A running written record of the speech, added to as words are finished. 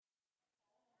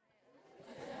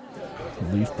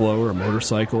leaf blower, a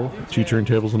motorcycle. 2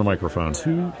 turntables and a microphone.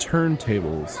 2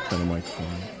 turntables and a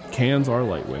microphone. Cans are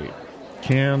lightweight.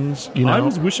 Cans, I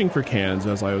was wishing for cans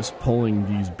as I was pulling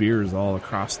these beers all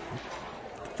across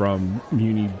from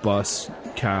Muni bus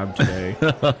cab today.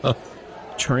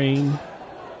 Train,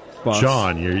 bus.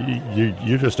 John,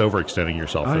 you're just overextending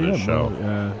yourself for this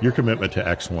show. Your commitment to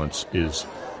excellence is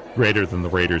greater than the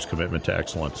Raiders' commitment to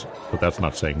excellence, but that's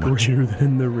not saying much. Greater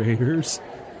than the Raiders?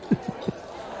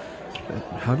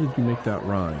 How did you make that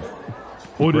rhyme?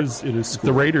 It is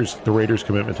the Raiders'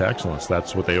 commitment to excellence.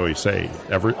 That's what they always say.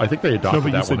 I think they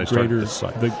adopted that when they started this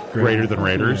site. Greater than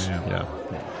Raiders? Yeah.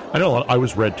 I know. I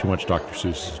was read too much Dr.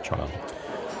 Seuss as a child.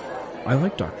 I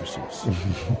like Dr. Seuss.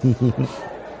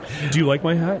 Do you like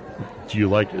my hat? Do you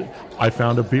like it? I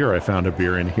found a beer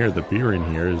in here. The beer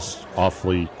in here is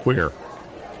awfully queer.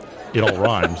 It all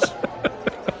rhymes.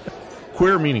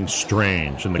 Queer meaning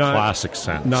strange in the classic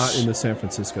sense. Not in the San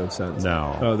Francisco sense.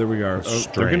 No. Oh, there we are.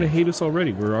 They're going to hate us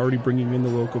already. We're already bringing in the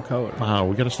local color. Wow,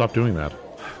 we got to stop doing that.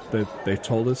 They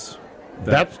told us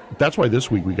that's why this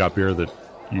week we got beer that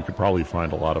you could probably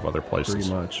find a lot of other places. Pretty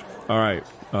much. All right.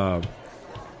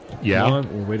 Yeah?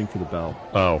 We're waiting for the bell.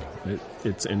 Oh.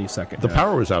 It's any second. The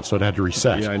power was out, so it had to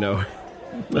reset. Yeah, I know.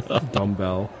 Dumb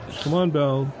bell. Come on,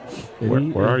 bell.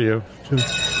 Where are you?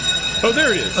 Oh,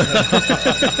 there it is.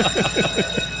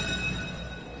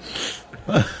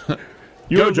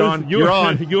 Go, John. You're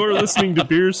on. You're listening to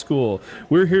Beer School.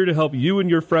 We're here to help you and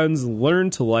your friends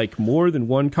learn to like more than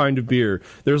one kind of beer.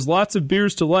 There's lots of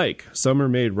beers to like. Some are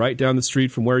made right down the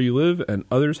street from where you live, and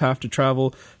others have to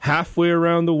travel halfway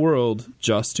around the world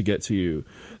just to get to you.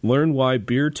 Learn why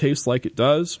beer tastes like it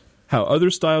does, how other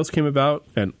styles came about,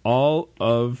 and all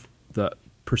of the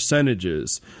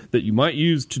percentages that you might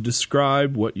use to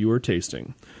describe what you are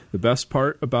tasting. The best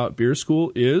part about Beer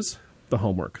School is the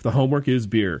homework. The homework is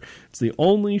beer. It's the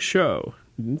only show,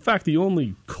 in fact, the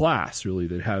only class, really,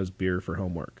 that has beer for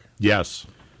homework. Yes.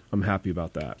 I'm happy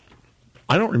about that.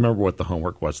 I don't remember what the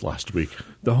homework was last week.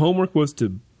 The homework was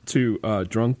to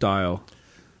drunk dial.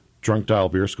 Drunk Dial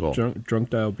Beer School.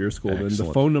 Drunk Dial Beer School. Excellent. And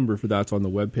the phone number for that's on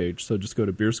the webpage. So just go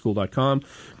to beerschool.com,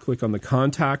 click on the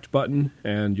contact button,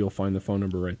 and you'll find the phone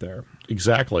number right there.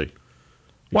 Exactly.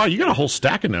 Wow, you got a whole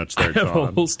stack of notes there, John. I have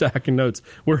a whole stack of notes.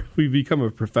 We've become a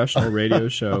professional radio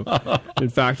show. In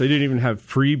fact, I didn't even have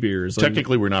pre-beers.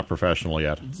 Technically, we're not professional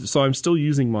yet. So I'm still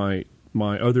using my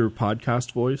other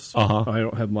podcast voice. Uh-huh. I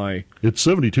don't have my... It's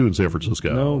 72 in San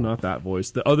Francisco. No, not that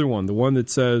voice. The other one, the one that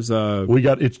says...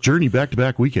 It's Journey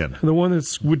Back-to-Back Weekend. The one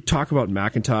that would talk about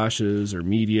Macintoshes or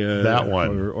media. That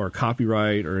one. Or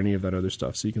copyright or any of that other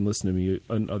stuff. So you can listen to me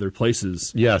in other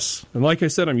places. Yes. And like I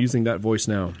said, I'm using that voice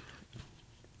now.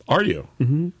 Are you?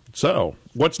 Mm-hmm. So,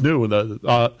 what's new in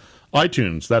the...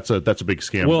 iTunes, that's a big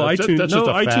scam. Well, that's iTunes, just a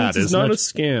fad, iTunes is not it? a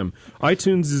scam.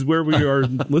 iTunes is where we are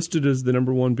listed as the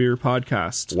 #1 beer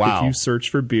podcast. Wow. If you search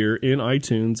for beer in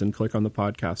iTunes and click on the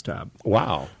podcast tab.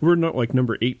 Wow. We're not like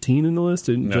number 18 in the list,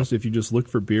 and No. just if you just look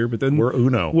for beer. But then we're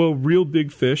Uno. Well, Real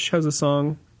Big Fish has a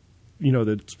song,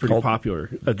 that's pretty popular.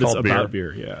 That's about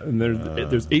beer, yeah. And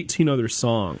there's 18 other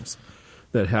songs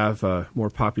that have more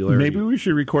popularity. Maybe we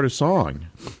should record a song.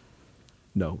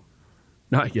 No.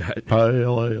 Not yet. Pale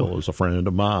ale is a friend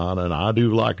of mine, and I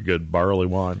do like a good barley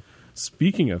wine.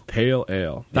 Speaking of pale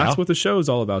ale, that's what the show is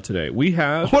all about today. We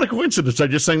have... What a coincidence, I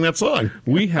just sang that song.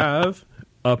 We have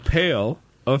a pail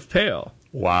of pale.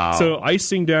 Wow. So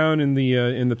icing down in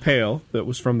the pail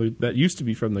that used to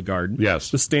be from the garden.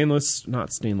 Yes. The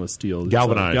not stainless steel.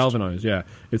 Galvanized. Galvanized, yeah.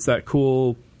 It's that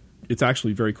cool... It's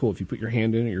actually very cool. If you put your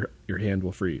hand in it, your hand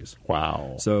will freeze.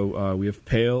 Wow. So we have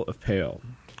pail of pale.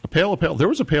 A pail of pale. There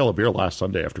was a pail of beer last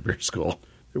Sunday after beer school.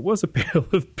 There was a pail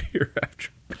of beer after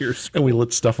beer school. And we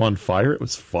lit stuff on fire. It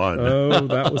was fun. Oh,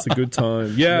 that was a good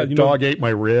time. Yeah. The dog ate my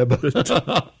rib.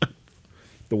 The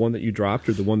one that you dropped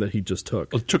or the one that he just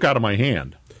took? It took out of my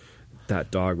hand. That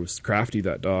dog was crafty,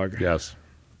 that dog. Yes.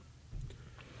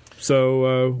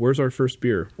 So where's our first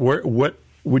beer? What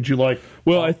would you like?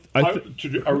 Well, are we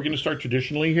going to start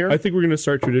traditionally here? I think we're going to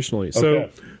start traditionally. Okay. So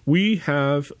we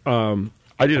have...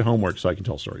 I did homework, so I can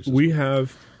tell stories. We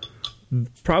have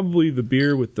probably the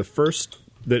beer with the first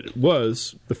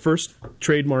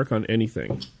trademark on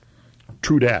anything.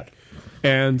 True dat.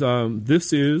 And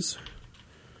this is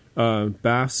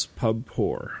Bass Pub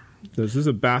Pour. This is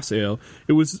a Bass Ale.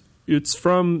 It's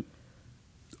from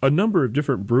a number of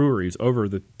different breweries over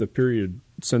the period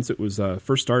since it was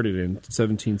first started in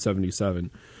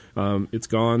 1777. It's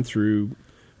gone through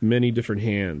many different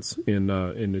hands in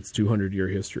its 200-year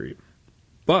history.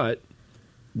 But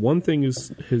one thing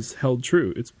has held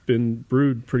true. It's been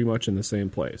brewed pretty much in the same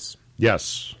place.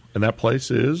 Yes. And that place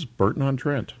is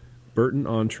Burton-on-Trent. Burton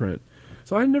on Trent.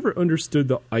 So I never understood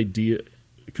the idea,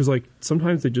 because like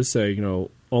sometimes they just say,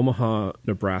 Omaha,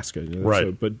 Nebraska, right?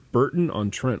 So, but Burton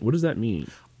on Trent, what does that mean?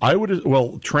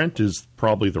 Trent is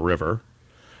probably the river.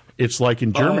 It's like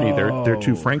in Germany, there are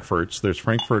two Frankfurts. There's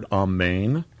Frankfurt am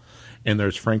Main, and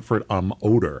there's Frankfurt am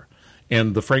Oder.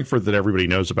 And the Frankfurt that everybody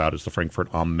knows about is the Frankfurt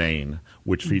am Main,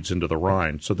 which feeds into the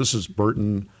Rhine. So this is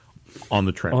Burton on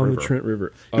the Trent River. On the Trent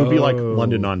River. It would be like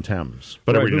London on Thames,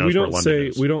 but everybody knows where London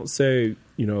is. We don't say,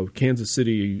 Kansas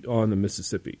City on the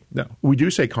Mississippi. No, we do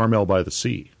say Carmel by the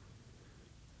sea.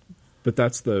 But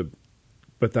that's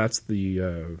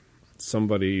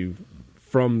somebody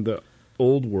from the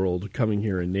old world coming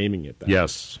here and naming it that.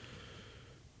 Yes.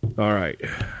 All right.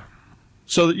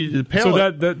 So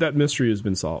that mystery has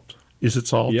been solved. Is it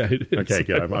solved? Yeah, it is. Okay,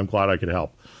 good. I'm glad I could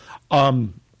help.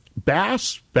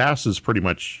 Bass is pretty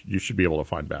much, you should be able to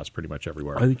find bass pretty much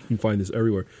everywhere. I think you can find this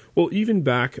everywhere. Well, even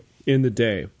back in the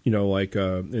day, like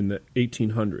in the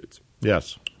 1800s.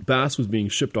 Yes. Bass was being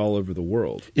shipped all over the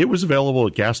world. It was available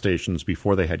at gas stations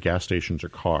before they had gas stations or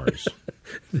cars.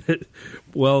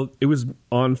 Well, it was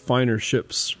on finer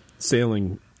ships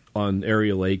sailing on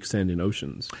area lakes and in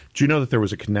oceans. Do you know that there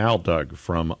was a canal dug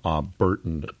from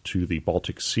Burton to the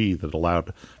Baltic Sea that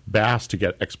allowed bass to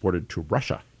get exported to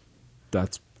Russia?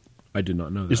 I did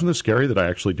not know that. Isn't this scary that I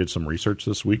actually did some research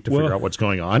this week to figure out what's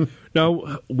going on?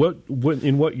 Now,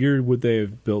 in what year would they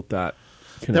have built that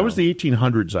canal? That was the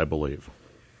 1800s, I believe.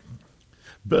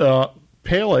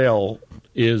 Pale ale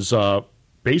is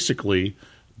basically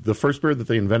the first beer that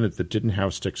they invented that didn't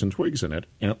have sticks and twigs in it,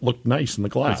 and it looked nice in the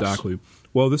glass. Exactly.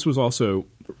 Well, this was also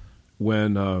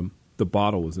when the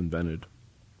bottle was invented,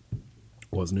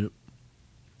 wasn't it?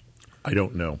 I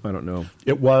don't know.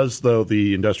 It was, though,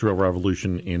 the Industrial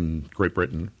Revolution in Great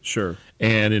Britain. Sure.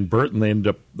 And in Burton, they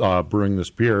ended up brewing this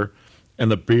beer,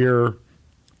 and the beer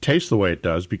tastes the way it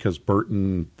does because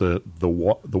Burton, the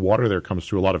water there comes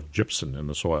through a lot of gypsum in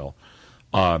the soil,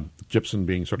 gypsum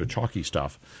being sort of chalky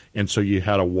stuff. And so you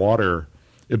had a water,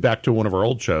 back to one of our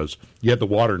old shows, you had the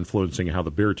water influencing how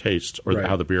the beer tastes or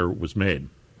how the beer was made.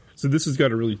 So this has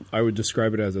got I would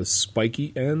describe it as a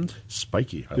spiky end.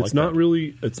 Spiky. It's not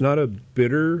a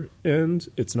bitter end.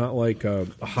 It's not like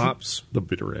hops. The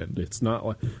bitter end. It's not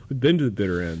like, we've been to the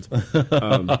bitter end.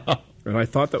 And I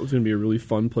thought that was going to be a really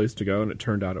fun place to go, and it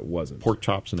turned out it wasn't. Pork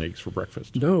chops and eggs for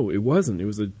breakfast. No, it wasn't. It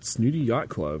was a snooty yacht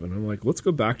club, and I'm like, let's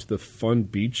go back to the fun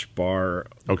beach bar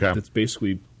that's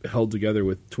basically held together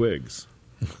with twigs.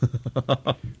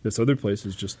 This other place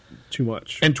is just too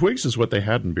much. And twigs is what they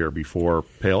had in beer before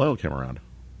pale ale came around.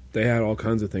 They had all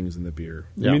kinds of things in the beer.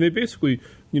 Yeah. I mean, they basically,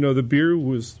 the beer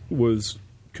was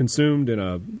consumed in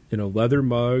a leather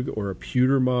mug or a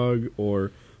pewter mug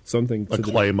or something. A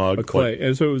clay mug. A clay.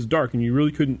 And so it was dark, and you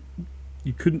really couldn't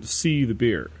see the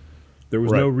beer. There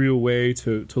was no real way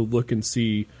to look and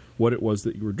see what it was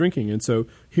that you were drinking. And so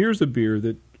here's a beer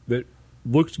that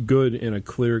looked good in a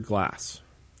clear glass.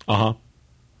 Uh-huh.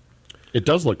 It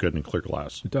does look good in clear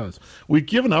glass. It does. We've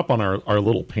given up on our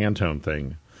little Pantone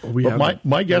thing. But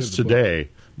my guess today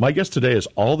is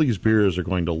all these beers are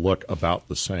going to look about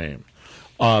the same.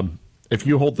 If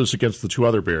you hold this against the two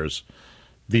other beers,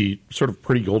 the sort of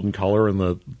pretty golden color and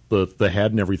the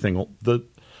head and everything, the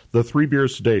three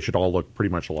beers today should all look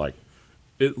pretty much alike.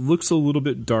 It looks a little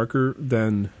bit darker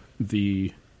than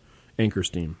the Anchor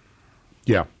Steam.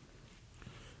 Yeah.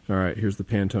 All right, here's the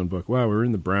Pantone book. Wow, we're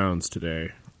in the browns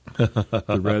today.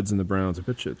 The reds and the browns. I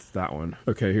bet you it's that one.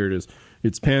 Okay, here it is.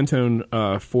 It's Pantone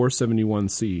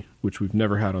 471C, which we've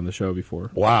never had on the show before.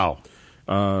 Wow.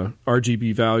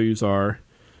 RGB values are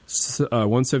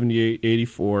 178,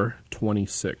 84,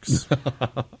 26.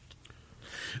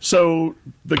 So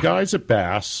the guys at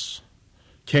Bass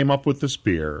came up with this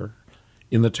beer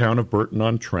in the town of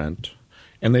Burton-on-Trent,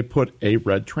 and they put a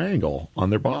red triangle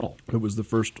on their bottle. It was the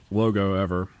first logo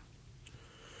ever.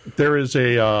 There is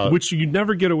which you'd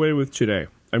never get away with today.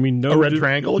 I mean, a red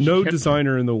triangle? No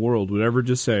designer in the world would ever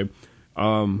just say,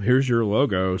 here's your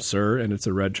logo, sir, and it's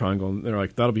a red triangle. And they're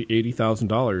like, that'll be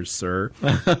 $80,000, sir.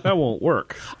 That won't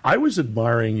work. I was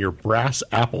admiring your brass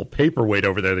apple paperweight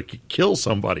over there that could kill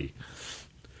somebody.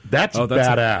 That's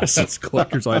badass. That's a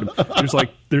collector's item.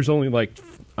 There's only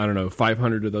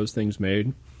 500 of those things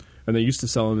made, and they used to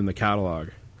sell them in the catalog.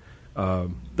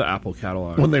 The Apple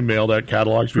catalog. When they mailed out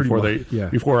catalogs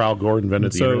before Al Gore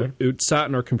invented the internet. So it sat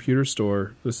in our computer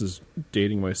store. This is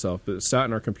dating myself, but it sat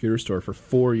in our computer store for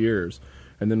 4 years.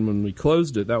 And then when we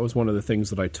closed it, that was one of the things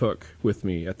that I took with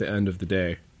me at the end of the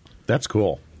day. That's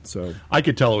cool. So I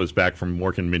could tell it was back from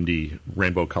Mork and Mindy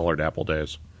rainbow-colored Apple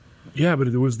days. Yeah, but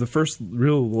it was the first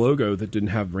real logo that didn't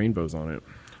have rainbows on it.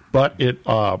 But it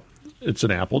It's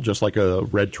an apple, just like a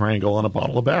red triangle on a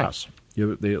bottle of Bass. Yeah,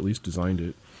 but they at least designed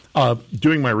it.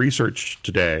 Doing my research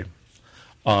today,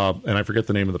 and I forget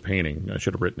the name of the painting. I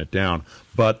should have written it down.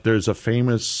 But there's a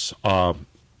famous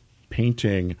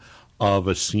painting of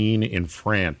a scene in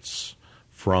France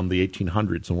from the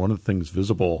 1800s, and one of the things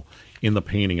visible in the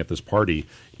painting at this party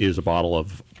is a bottle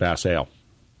of Bass Ale.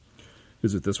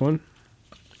 Is it this one?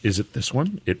 Is it this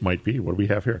one? It might be. What do we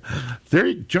have here?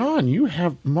 There, John, you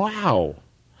have, wow.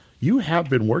 You have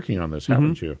been working on this,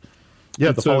 haven't you? Yeah,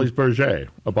 It's, the Folies Berger.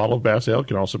 A bottle of Bass Ale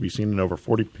can also be seen in over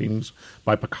 40 paintings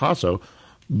by Picasso,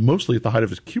 mostly at the height of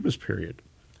his Cubist period.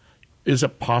 Is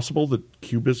it possible that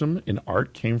Cubism in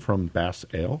art came from Bass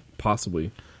Ale?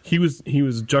 Possibly. He was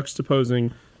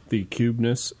juxtaposing the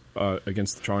cubeness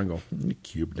against the triangle.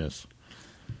 Cubeness.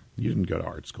 You didn't go to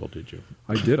art school, did you?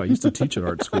 I did. I used to teach at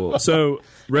art school. So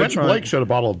red Quentin Blake showed a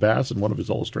bottle of Bass in one of his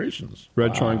illustrations.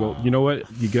 Red triangle. You know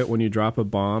what you get when you drop a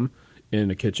bomb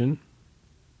in a kitchen?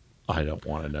 I don't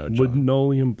want to know, John.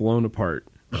 Linoleum blown apart.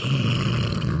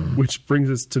 Which brings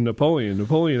us to Napoleon.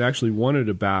 Napoleon actually wanted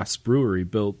a Bass brewery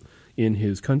built in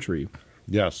his country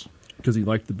Yes. because he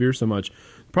liked the beer so much.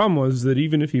 The problem was that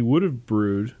even if he would have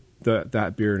brewed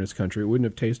that beer in his country, it wouldn't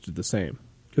have tasted the same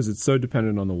because it's so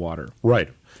dependent on the water. Right.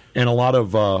 And a lot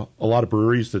of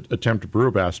breweries that attempt to brew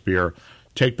a Bass beer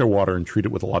take their water and treat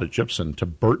it with a lot of gypsum to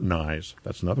Burtonize.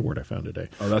 That's another word I found today.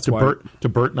 Oh, that's to why to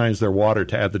Burtonize their water,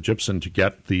 to add the gypsum to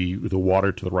get the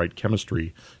water to the right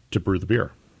chemistry to brew the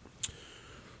beer.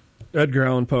 Edgar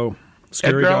Allan Poe,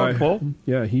 scary Edgar guy. Allan Poe?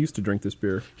 Yeah, he used to drink this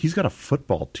beer. He's got a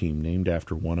football team named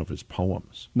after one of his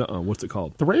poems. Nuh-uh, what's it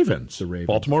called? The Ravens. The Ravens.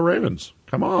 Baltimore Ravens.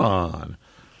 Come on.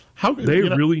 How They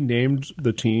really named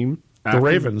the team The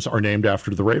Ravens are named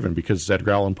after the Raven because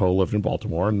Edgar Allan Poe lived in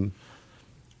Baltimore,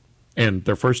 and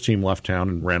their first team left town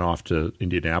and ran off to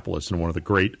Indianapolis, and one of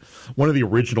the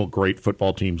original great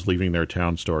football teams leaving their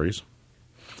town stories.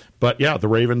 But yeah, the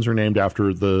Ravens are named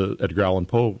after the Edgar Allan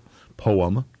Poe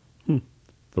poem,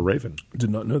 The Raven. Did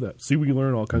not know that. See, we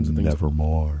learn all kinds of things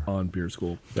Nevermore. on Beer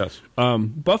School. Yes.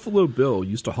 Buffalo Bill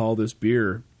used to haul this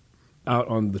beer out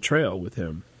on the trail with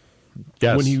him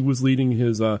Yes. when he was leading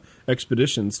his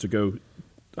expeditions to go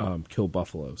kill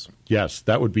buffaloes. Yes,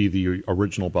 that would be the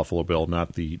original Buffalo Bill,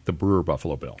 not the brewer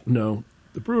Buffalo Bill. No,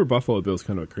 the brewer Buffalo Bill is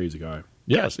kind of a crazy guy.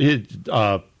 Yes,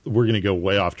 we're going to go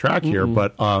way off track here,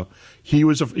 but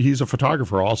he's a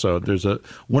photographer also. There's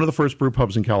one of the first brew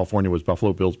pubs in California was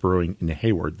Buffalo Bill's Brewing in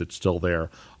Hayward that's still there,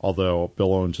 although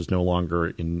Bill Owens is no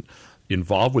longer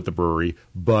involved with the brewery,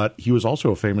 but he was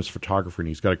also a famous photographer, and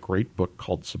he's got a great book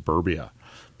called Suburbia.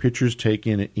 Pictures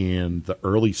taken in the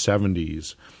early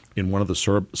 70s in one of the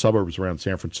suburbs around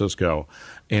San Francisco,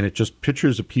 and it just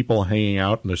pictures of people hanging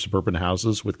out in their suburban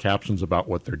houses with captions about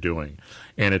what they're doing,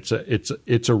 and it's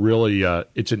a really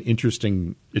it's an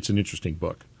interesting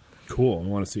book. Cool. I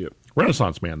want to see it.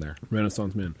 Renaissance man there.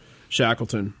 Renaissance man.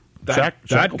 Shackleton. That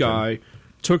Guy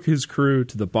took his crew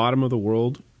to the bottom of the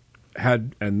world,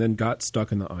 and then got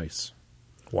stuck in the ice.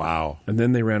 Wow. And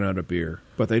then they ran out of beer.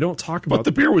 But they don't talk about But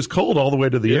the beer was cold all the way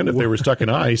to the end if they were stuck in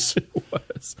ice. It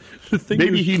was. The thing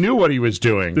Maybe was, he knew what he was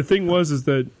doing. The thing is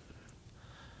that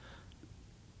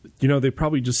they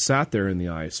probably just sat there in the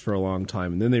ice for a long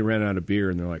time, and then they ran out of beer,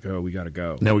 and they're like, "Oh, we got to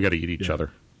go." Now we got to eat each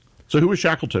other. So who was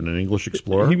Shackleton, an English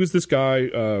explorer? He was this guy.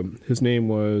 His name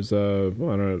was I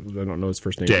don't know his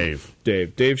first name.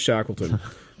 Dave Shackleton.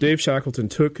 Dave Shackleton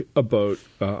took a boat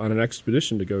on an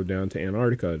expedition to go down to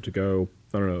Antarctica to go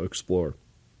explore.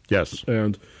 Yes.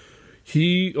 And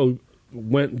he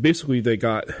went. Basically, they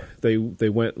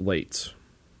went late.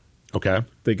 Okay.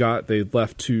 They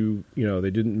left to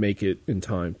they didn't make it in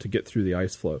time to get through the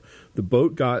ice floe.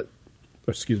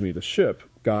 The ship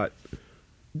got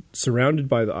surrounded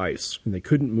by the ice, and they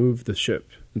couldn't move the ship,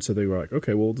 and so they were like,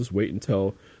 okay, we'll just wait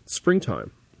until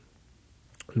springtime,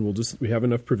 and we have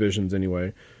enough provisions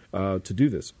anyway to do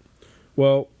this.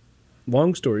 Well,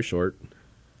 long story short,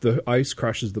 the ice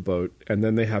crushes the boat, and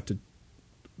then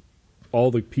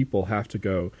all the people have to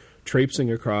go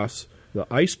traipsing across the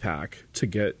ice pack to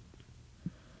get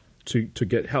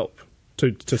help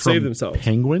to save themselves.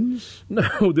 Penguins?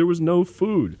 No, there was no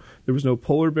food. There was no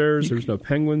polar bears. There was no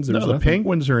penguins. There was the nothing.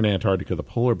 penguins are in Antarctica. The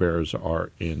polar bears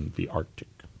are in the Arctic.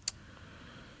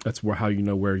 That's how you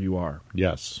know where you are.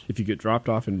 Yes. If you get dropped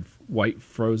off in white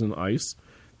frozen ice,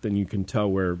 then you can tell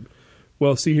where.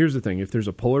 Well, see, here's the thing: if there's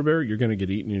a polar bear, you're going to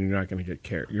get eaten, and you're not going to get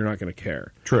care. You're not going to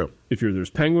care. True. If there's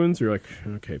penguins, you're like,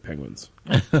 okay, penguins.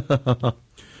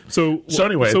 So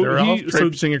anyway, they're all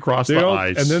traipsing across the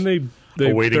ice, and then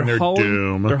awaiting their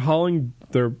doom. They're hauling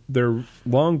their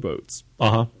longboats.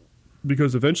 Uh-huh.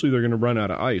 Because eventually they're going to run out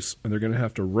of ice, and they're going to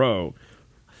have to row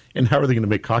And how are they going to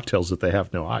make cocktails if they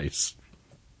have no ice?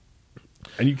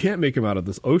 And you can't make them out of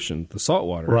this ocean, the salt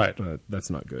water. Right. That's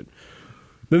not good.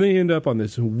 Then they end up on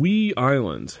this wee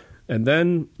island. And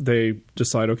then they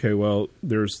decide, okay, well,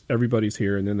 everybody's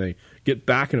here. And then they get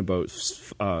back in a boat,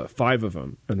 5 of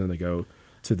them. And then they go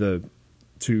to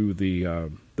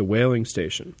the whaling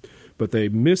station. But they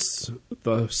miss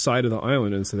the side of the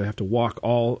island, and so they have to walk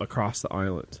all across the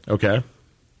island. Okay.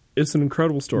 It's an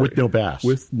incredible story. With no bass.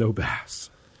 With no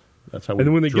bass. That's how. And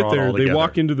then when they get there, they together.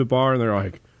 walk into the bar, and they're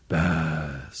like,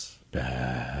 bass.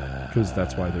 Bass. Because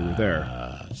that's why they were there.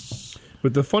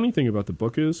 But the funny thing about the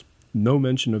book is, no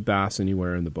mention of bass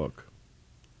anywhere in the book.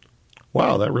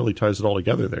 Wow, that really ties it all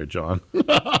together there, John.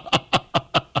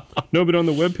 No, but on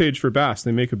the webpage for bass,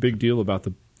 they make a big deal about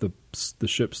the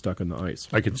ship stuck in the ice.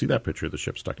 I can see that picture of the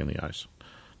ship stuck in the ice.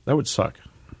 That would suck.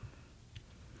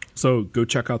 So go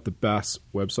check out the Bass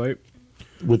website.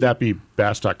 Would that be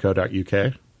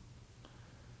bass.co.uk?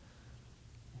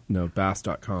 No,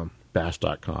 bass.com.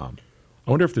 Bass.com. I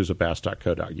wonder if there's a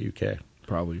bass.co.uk.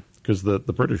 Probably. Because the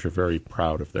British are very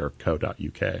proud of their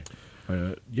co.uk.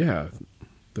 Yeah,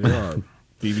 they are.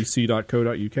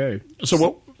 bbc.co.uk.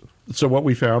 So what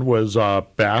we found was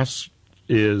Bass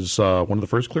is one of the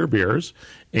first clear beers,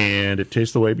 and it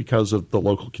tastes the way because of the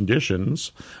local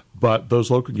conditions. But those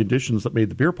local conditions that made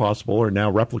the beer possible are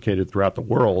now replicated throughout the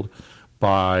world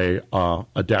by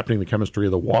adapting the chemistry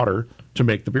of the water to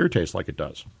make the beer taste like it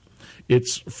does.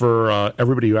 It's for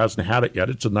everybody who hasn't had it yet.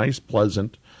 It's a nice,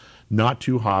 pleasant, not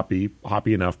too hoppy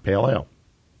enough pale ale.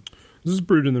 This is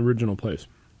brewed in the original place.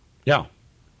 Yeah.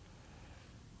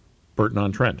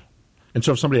 Burton-on-Trent. And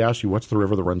so if somebody asks you, what's the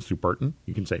river that runs through Burton?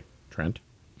 You can say, Trent.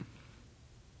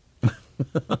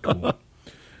 Cool. All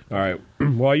right.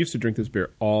 Well, I used to drink this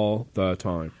beer all the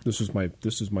time. This is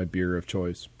my beer of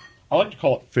choice. I like to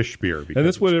call it fish beer. And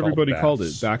that's what everybody called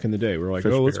it back in the day. We were like,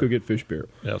 Fish let's beer. go get fish beer.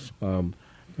 Yes.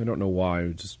 I don't know why.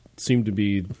 It just seemed to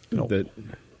be that you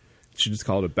should just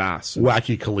call it a Bass.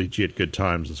 Wacky collegiate good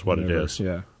times is what Whatever. it is.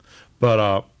 Yeah.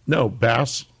 But no,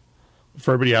 Bass,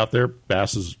 for everybody out there,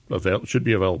 Bass is should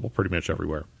be available pretty much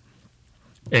everywhere.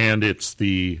 And it's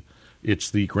the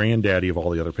granddaddy of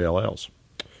all the other pale ales.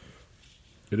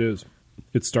 It is.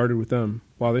 It started with them.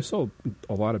 Wow, they sold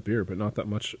a lot of beer, but not that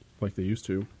much like they used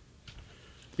to.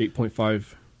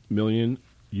 8.5 million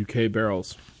UK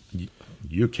barrels.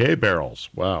 UK barrels.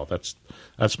 Wow, that's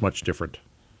much different.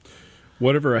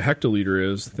 Whatever a hectoliter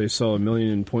is, they sell 1.3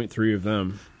 million of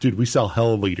them. Dude, we sell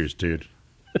helloliters, dude.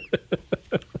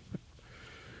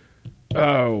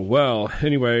 Oh, well,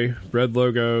 anyway, red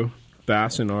logo,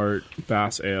 Bass and Art,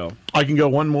 Bass Ale. I can go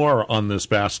one more on this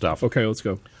Bass stuff. Okay, let's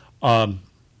go.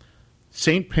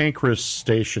 St. Pancras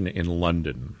Station in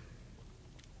London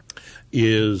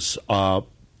is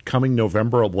coming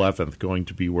November 11th going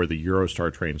to be where the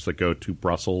Eurostar trains that go to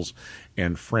Brussels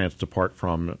and France depart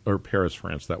from, or Paris,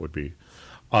 France, that would be,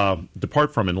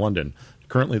 depart from in London.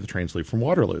 Currently, the trains leave from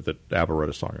Waterloo that ABBA wrote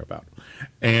a song about.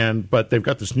 But they've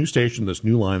got this new station, this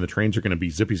new line. The trains are going to be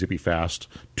zippy fast,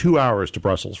 2 hours to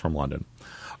Brussels from London.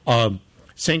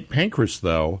 St. Pancras,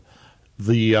 though,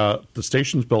 the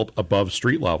station's built above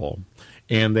street level,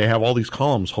 and they have all these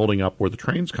columns holding up where the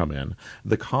trains come in.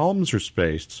 The columns are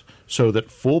spaced so that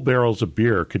full barrels of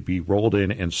beer could be rolled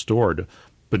in and stored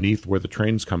beneath where the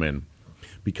trains come in,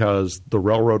 because the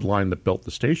railroad line that built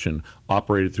the station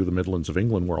operated through the Midlands of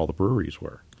England where all the breweries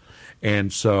were.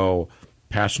 And so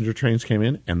passenger trains came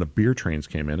in and the beer trains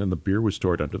came in, and the beer was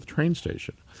stored under the train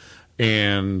station.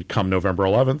 And come November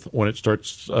 11th, when it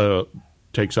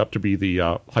takes up to be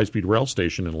the high-speed rail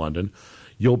station in London,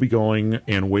 you'll be going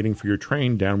and waiting for your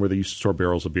train down where they used to store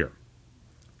barrels of beer.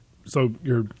 So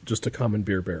you're just a common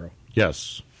beer barrel.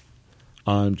 Yes.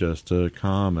 I'm just a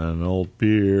common old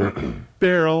beer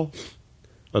barrel.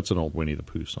 That's an old Winnie the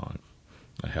Pooh song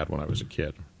I had when I was a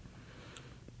kid.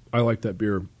 I like that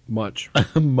beer much.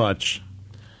 Much.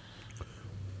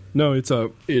 No, it's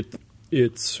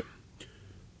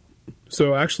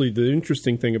so actually the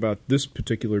interesting thing about this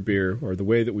particular beer, or the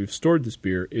way that we've stored this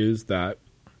beer, is that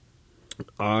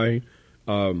I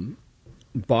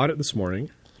bought it this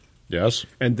morning. Yes.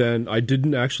 And then I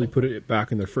didn't actually put it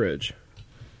back in the fridge.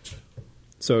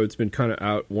 So it's been kind of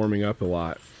out warming up a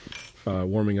lot.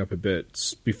 Warming up a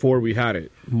bit before we had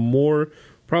it. More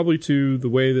probably to the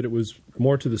way that it was,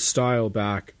 more to the style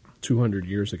back 200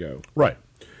 years ago. Right.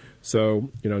 So,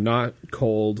 not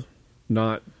cold,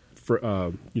 not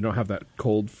you don't have that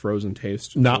cold frozen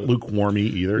taste. Not lukewarmy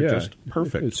either. Yeah, just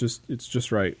perfect. It's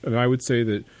just right. And I would say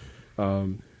that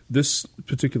this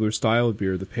particular style of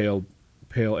beer, the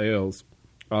pale ales,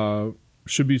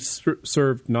 should be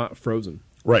served not frozen.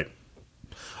 Right.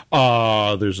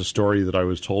 There's a story that I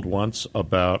was told once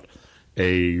about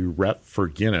a rep for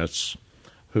Guinness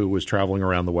who was traveling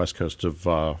around the west coast of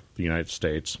the United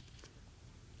States,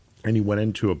 and he went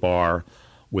into a bar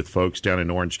with folks down in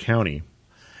Orange County,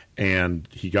 and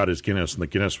he got his Guinness, and the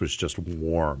Guinness was just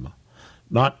warm.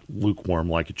 Not lukewarm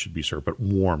like it should be served, but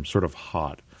warm, sort of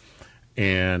hot.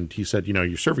 And he said,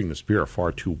 you're serving this beer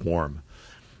far too warm.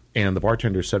 And the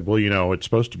bartender said, well, it's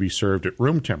supposed to be served at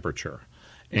room temperature.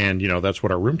 And, that's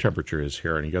what our room temperature is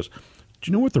here. And he goes, do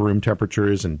you know what the room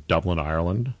temperature is in Dublin,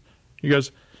 Ireland? He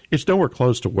goes, it's nowhere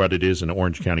close to what it is in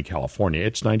Orange County, California.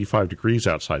 It's 95 degrees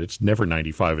outside. It's never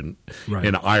 95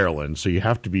 in Ireland. So you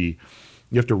have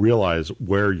to realize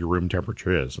where your room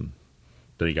temperature is. And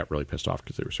then he got really pissed off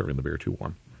because they were serving the beer too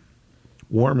warm.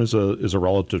 Warm is a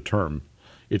relative term.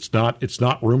 It's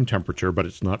not room temperature, but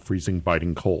it's not freezing,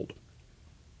 biting cold.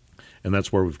 And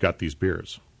that's where we've got these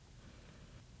beers.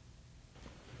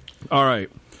 All right.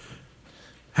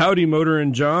 Howdy, Motor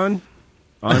and John.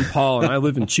 I'm Paul, and I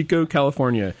live in Chico,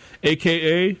 California,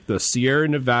 a.k.a. the Sierra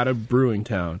Nevada brewing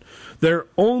town. Their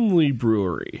only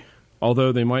brewery,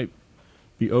 although they might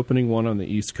be opening one on the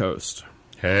East Coast.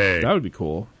 Hey. That would be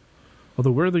cool. Although,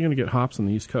 where are they going to get hops on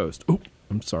the East Coast? Oh,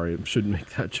 I'm sorry. I shouldn't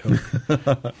make that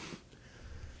joke.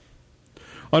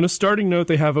 On a starting note,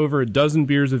 they have over a dozen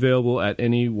beers available at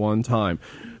any one time,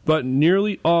 but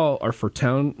nearly all are for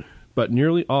townies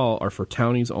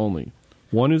only.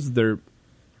 One is their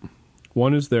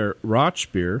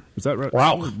Rauch beer. Is that right?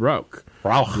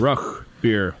 Rauch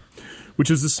beer, which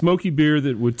is a smoky beer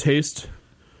that would taste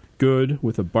good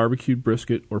with a barbecued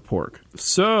brisket or pork.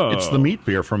 So it's the meat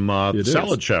beer from the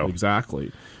Salad Show.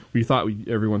 Exactly.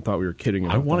 Everyone thought we were kidding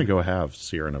about I want to go have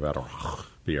Sierra Nevada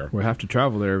beer. We have to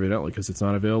travel there evidently because it's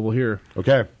not available here.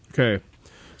 Okay.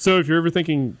 So if you're ever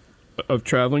thinking of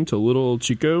traveling to Little Old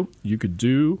Chico, you could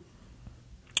do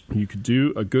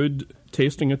a good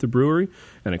tasting at the brewery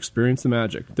and experience the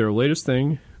magic. Their latest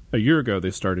thing, a year ago they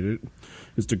started it,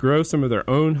 is to grow some of their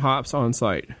own hops on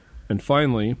site. And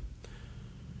finally,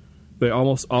 they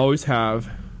almost always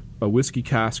have a whiskey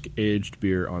cask aged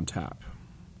beer on tap.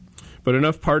 But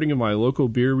enough parting of my local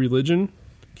beer religion.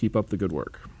 Keep up the good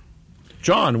work.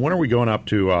 John, when are we going up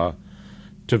to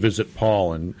visit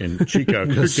Paul in Chico?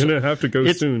 We're going to have to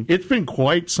go soon. It's been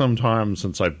quite some time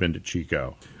since I've been to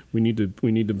Chico. We need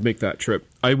to make that trip.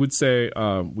 I would say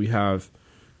we have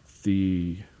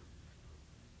the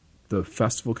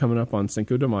festival coming up on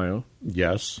Cinco de Mayo.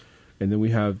 Yes. And then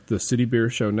we have the City Beer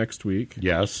Show next week.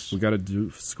 Yes. We got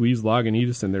to squeeze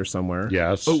Lagunitas in there somewhere.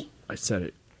 Yes. Oh, I said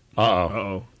it.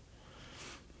 Uh-oh.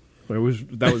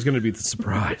 That was going to be the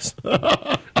surprise.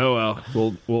 Oh well,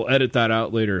 we'll edit that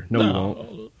out later. No, we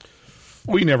won't.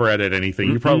 We never edit anything.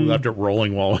 You probably left it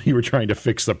rolling while you were trying to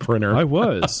fix the printer. I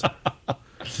was.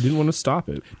 Didn't want to stop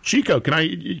it. Chico, Go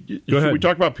should ahead. we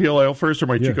talk about PLL first or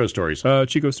my Chico stories?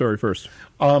 Chico story first.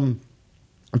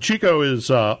 Chico is,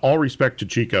 all respect to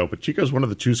Chico, but Chico is one of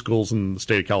the two schools in the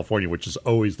state of California, which is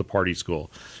always the party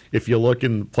school. If you look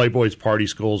in Playboy's party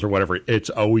schools or whatever, it's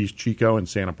always Chico and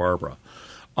Santa Barbara.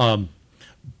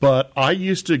 But I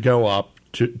used to go up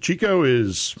to, Chico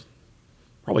is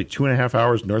probably 2.5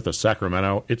 hours north of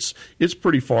Sacramento. It's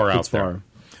pretty far out there.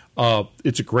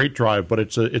 It's a great drive, but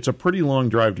it's a pretty long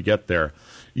drive to get there.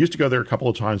 Used to go there a couple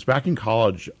of times. Back in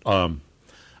college, I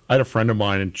had a friend of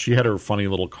mine, and she had her funny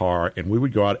little car, and we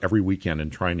would go out every weekend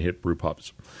and try and hit brew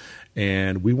pubs.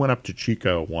 And we went up to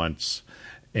Chico once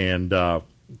and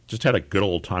just had a good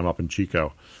old time up in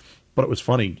Chico. But it was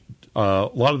funny. A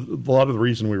lot of the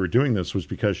reason we were doing this was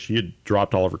because she had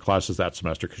dropped all of her classes that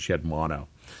semester because she had mono.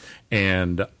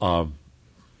 And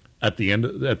at the end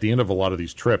of a lot of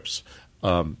these trips,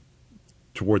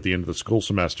 toward the end of the school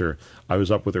semester, I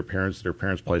was up with her parents at her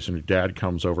parents' place, and her dad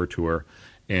comes over to her,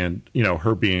 and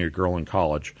her being a girl in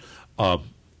college, a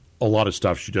lot of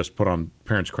stuff she just put on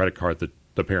parents' credit card that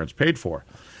the parents paid for,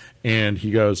 and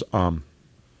he goes,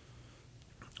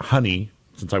 "Honey,"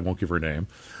 since I won't give her name,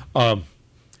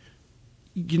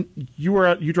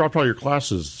 you dropped all your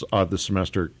classes this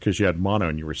semester because you had mono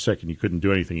and you were sick and you couldn't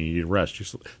do anything and you needed rest. She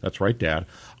said, "That's right, Dad."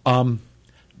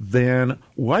 Then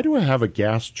why do I have a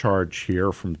gas charge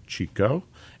here from Chico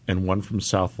and one from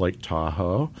South Lake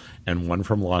Tahoe and one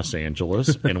from Los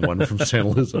Angeles and one from San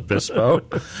Luis Obispo?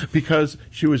 Because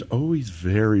she was always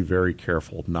very, very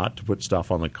careful not to put stuff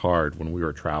on the card when we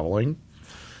were traveling,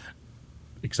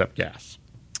 except gas.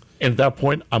 And at that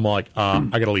point, I'm like, I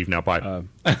got to leave now. Bye.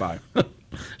 Bye.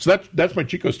 So that's my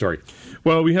Chico story.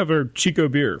 Well, we have our Chico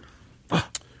beer.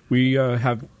 We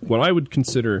have what I would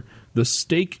consider the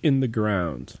stake in the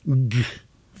ground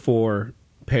for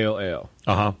pale ale.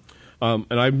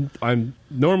 And I'm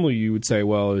normally you would say,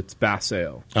 well, it's Bass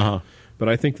Ale. But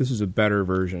I think this is a better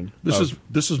version.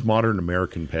 This is modern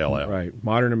American pale ale. Right.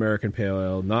 Modern American pale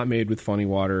ale, not made with funny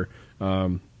water,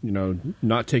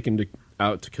 not taken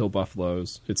out to kill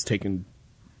buffaloes. It's taken...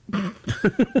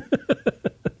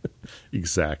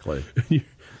 Exactly.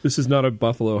 This is not a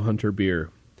Buffalo Hunter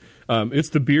beer. It's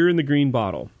the beer in the green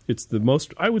bottle. It's the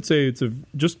most, I would say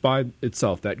just by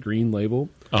itself, that green label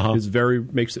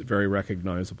makes it very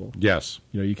recognizable. Yes.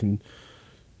 You can...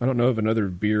 I don't know of another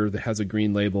beer that has a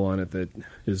green label on it that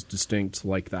is distinct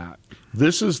like that.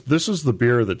 This is the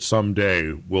beer that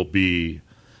someday will be.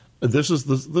 This is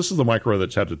the micro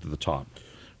that's headed to the top.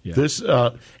 Yeah.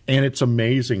 And it's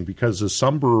amazing because as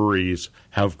some breweries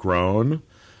have grown,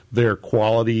 their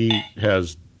quality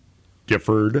has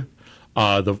differed.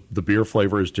 The beer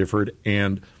flavor has differed,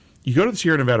 and you go to the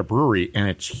Sierra Nevada brewery and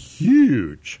it's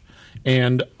huge,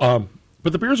 and but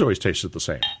the beers always tasted the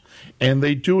same. And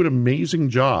they do an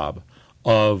amazing job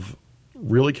of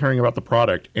really caring about the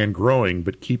product and growing,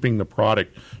 but keeping the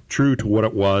product true to what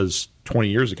it was 20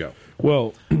 years ago.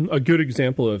 Well, a good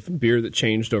example of beer that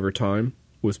changed over time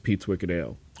was Pete's Wicked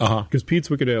Ale. Because Pete's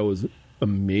Wicked Ale was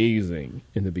amazing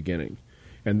in the beginning.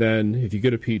 And then if you go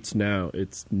to Pete's now,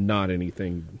 it's not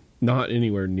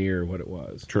anywhere near what it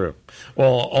was. True. Well,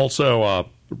 also...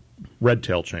 Red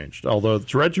Tail changed, although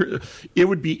it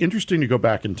would be interesting to go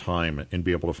back in time and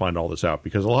be able to find all this out,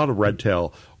 because a lot of Red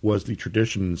Tail was the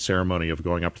tradition and ceremony of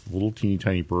going up to the little teeny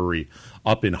tiny brewery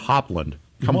up in Hopland.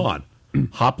 Come on.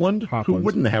 Hopland? Who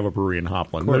wouldn't have a brewery in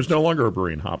Hopland? There's no longer a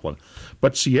brewery in Hopland.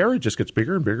 But Sierra just gets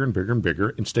bigger and bigger and bigger and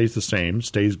bigger and stays the same,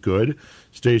 stays good,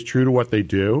 stays true to what they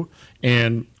do.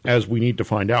 And as we need to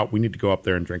find out, we need to go up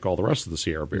there and drink all the rest of the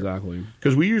Sierra beer. Exactly.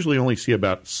 Because we usually only see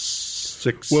about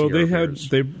 6 Well, Sierra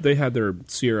they had their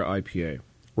Sierra IPA.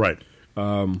 Right.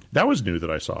 That was new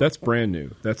that I saw. That's brand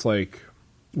new. That's like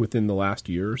within the last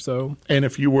year or so. And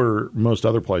if you were most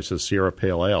other places, Sierra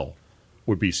Pale Ale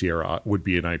would be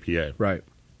an IPA. Right.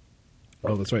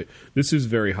 Oh, that's right. This is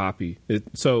very hoppy.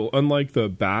 So unlike the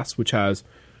Bass, which has,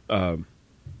 how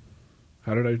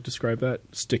did I describe that?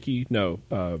 Sticky? No.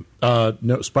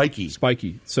 No, spiky.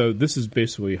 Spiky. So this is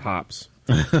basically hops.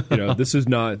 This is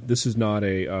not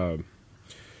a.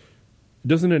 It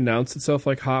doesn't announce itself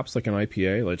like hops, like an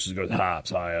IPA. Like, it just goes,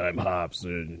 hops, hi, I'm hops,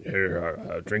 and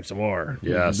here, drink some more.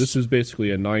 Yes. This is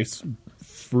basically a nice,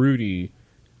 fruity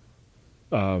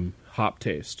hop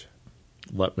taste.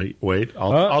 Let me wait.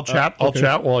 I'll chat. I'll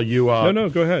chat while you. No,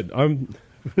 go ahead.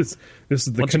 This is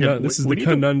the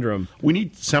conundrum. We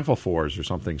need semaphores or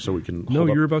something so we can. No,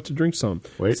 you're about to drink some.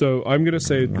 Wait. So I'm going to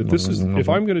say that this is if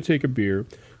I'm going to take a beer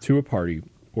to a party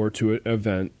or to an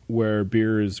event where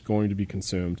beer is going to be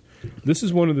consumed, this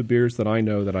is one of the beers that I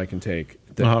know that I can take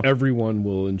that everyone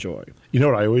will enjoy. You know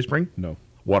what I always bring? No.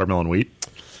 Watermelon wheat.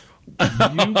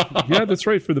 Yeah, that's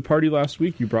right. For the party last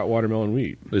week, you brought watermelon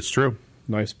wheat. It's true.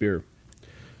 Nice beer.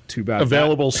 Too bad.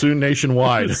 Available soon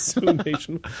nationwide.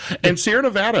 Nationwide. And Sierra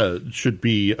Nevada should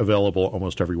be available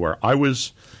almost everywhere. I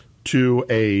was to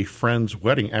a friend's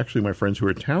wedding. Actually, my friends who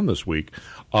were in town this week.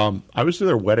 I was to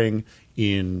their wedding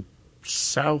in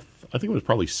I think it was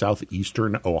probably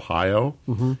southeastern Ohio,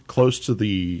 close to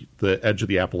the edge of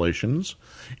the Appalachians.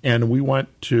 And we went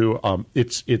to, I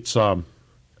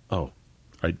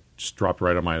just dropped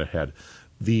right on my head.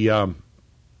 Not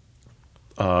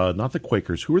the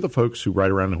Quakers. Who are the folks who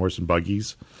ride around in horse and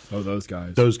buggies? Oh, those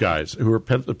guys. Those guys who are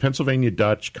Pennsylvania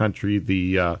Dutch country,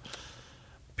 the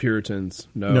Puritans.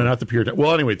 No, not the Puritans.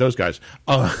 Well, anyway, those guys.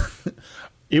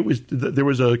 There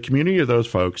was a community of those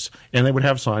folks, and they would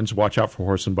have signs, watch out for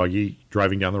horse and buggy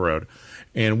driving down the road.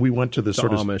 And we went to this the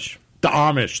Amish. The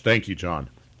Amish. Thank you, John.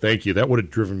 Thank you. That would have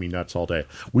driven me nuts all day.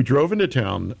 We drove into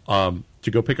town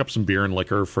to go pick up some beer and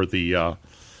liquor for the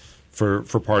for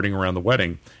partying around the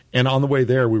wedding. And on the way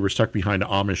there, we were stuck behind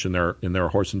Amish in their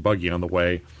horse and buggy on the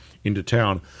way into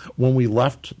town. When we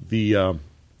left the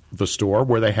store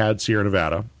where they had Sierra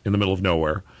Nevada in the middle of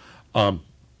nowhere,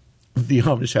 the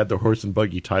Amish had their horse and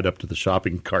buggy tied up to the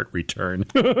shopping cart return.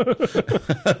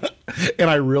 And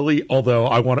I really, although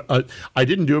I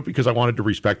didn't do it because I wanted to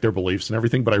respect their beliefs and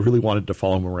everything, but I really wanted to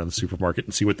follow them around the supermarket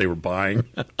and see what they were buying.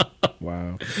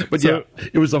 Wow. But yeah,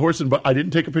 it was the horse and buggy. I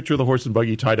didn't take a picture of the horse and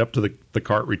buggy tied up to the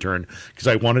cart return because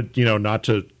I wanted, not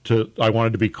to I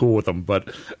wanted to be cool with them,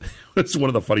 but it's one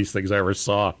of the funniest things I ever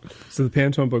saw. So the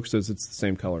Pantone book says it's the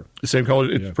same color. The same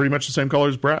color. It's pretty much the same color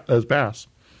as Bass.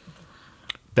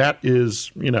 That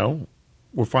is,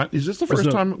 we're fine. Is this the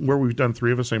first time where we've done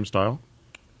three of the same style?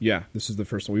 Yeah, this is the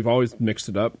first one. We've always mixed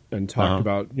it up and talked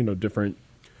about, different,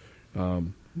 I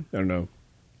don't know,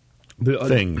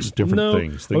 things, different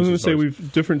things. I was going to is say always-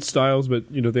 we've different styles,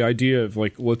 but the idea of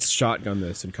like let's shotgun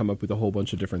this and come up with a whole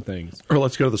bunch of different things. Or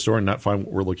let's go to the store and not find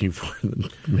what we're looking for and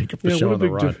then make up the show what a on the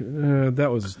big run.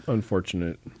 that was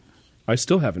unfortunate. I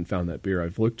still haven't found that beer.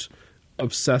 I've looked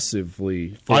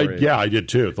obsessively for it. I did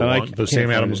too. And I The can't Sam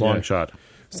find Adams it, yeah. long shot.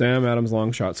 Sam Adams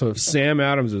long shot. So if Sam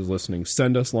Adams is listening,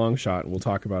 send us long shot and we'll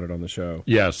talk about it on the show.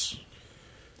 Yes.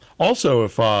 Also,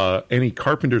 if any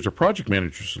carpenters or project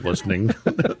managers are listening,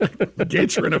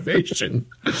 Gates Renovation,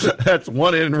 that's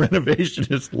one in renovation,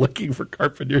 is looking for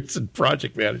carpenters and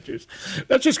project managers.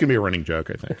 That's just going to be a running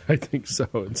joke, I think. I think so.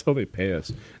 Until they pay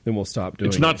us, then we'll stop doing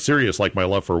it. It's not serious like my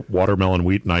love for watermelon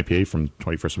wheat and IPA from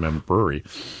 21st Amendment Brewery.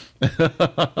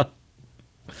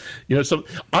 So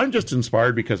I'm just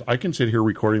inspired because I can sit here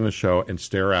recording the show and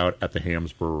stare out at the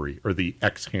Hams Brewery, or the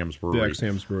ex-Hams Brewery. The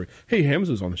ex-Hams Brewery. Hey, Hams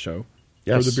was on the show.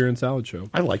 Yes. For the Beer and Salad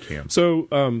Show. I like Hams. So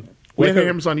We like have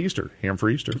hams on Easter. Ham for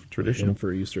Easter. Tradition. Ham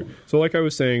for Easter. So like I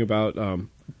was saying about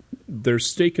there's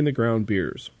stake in the ground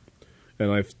beers.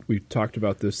 And we've talked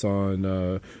about this on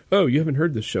you haven't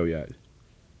heard this show yet.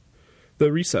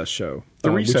 The Recess Show.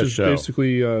 Recess which is Show.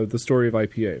 basically the story of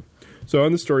IPA. So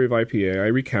on the story of IPA, I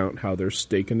recount how there's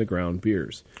stake in the ground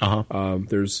beers.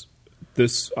 There's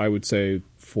this, I would say,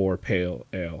 for pale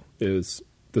ale is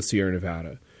the Sierra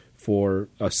Nevada. For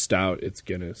a stout, it's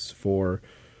Guinness. For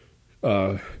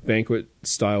banquet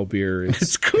style beer,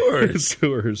 it's Coors.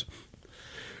 Coors.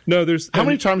 No, there's How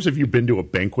many times have you been to a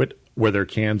banquet where there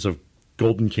are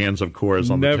golden cans of Coors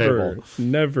on the table?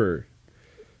 Never.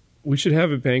 We should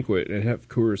have a banquet and have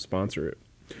Coors sponsor it.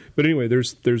 But anyway,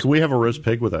 there's. Can we have a roast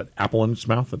pig with an apple in its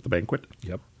mouth at the banquet?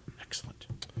 Yep. Excellent.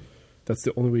 That's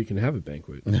the only way you can have a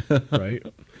banquet, right?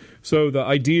 So the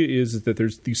idea is that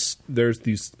there's these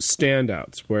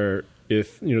standouts where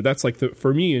if that's like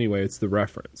for me anyway, it's the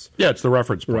reference. Yeah, it's the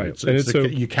reference point. Right.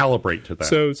 You calibrate to that.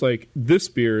 So it's like this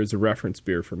beer is a reference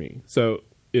beer for me. So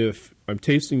if I'm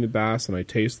tasting the Bass and I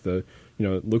taste it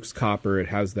looks copper, it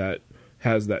has that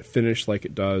finish like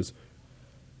it does.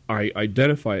 I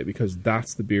identify it because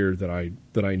that's the beer that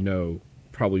I know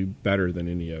probably better than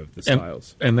any of the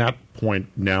styles. And that point,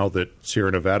 now that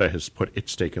Sierra Nevada has put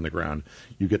its stake in the ground,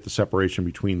 you get the separation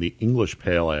between the English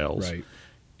pale ales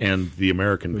and the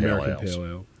American pale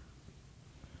ales.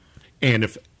 And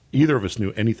if either of us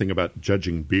knew anything about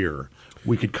judging beer,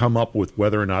 we could come up with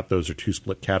whether or not those are two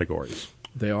split categories.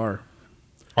 They are.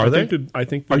 Are they?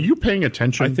 Are you paying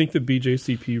attention? I think the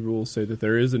BJCP rules say that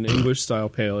there is an English-style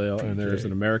pale ale and there is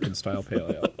an American-style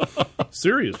pale ale.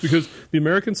 Serious, because the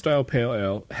American-style pale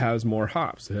ale has more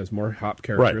hops. It has more hop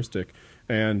characteristic,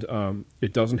 and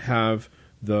it doesn't have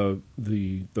the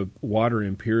water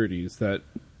impurities that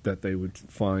they would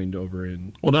find over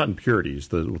in... Well, not impurities,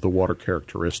 the water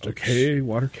characteristics. Okay,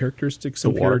 water characteristics, the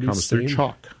water impurities, comes through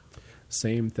chalk.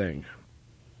 Same thing.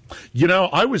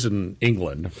 I was in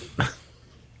England...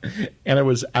 And I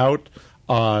was out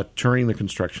touring the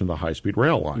construction of the high-speed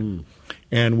rail line.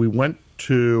 And we went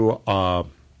to,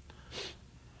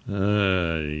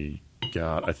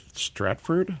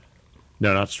 Stratford?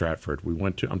 No, not Stratford. We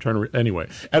went to, anyway,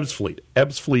 Ebbsfleet.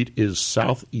 Ebbsfleet is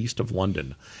southeast of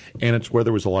London. And it's where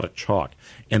there was a lot of chalk.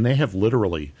 And they have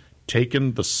literally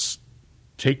taken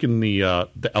the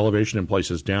elevation in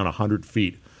places down 100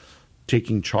 feet,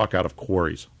 taking chalk out of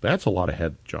quarries. That's a lot of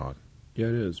head, John. Yeah,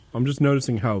 it is. I'm just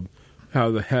noticing how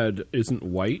the head isn't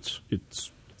white. It's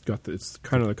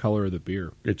kind of the color of the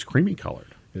beer. It's creamy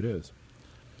colored. It is.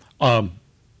 But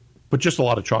just a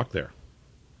lot of chalk there.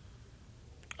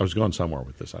 I was going somewhere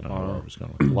with this. I don't know where I was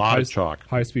going with it. A lot of chalk.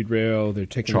 High-speed rail, they're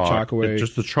taking the chalk away.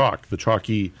 Just the chalk, the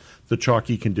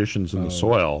chalky conditions in the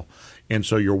soil. And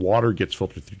so your water gets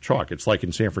filtered through chalk. It's like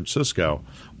in San Francisco,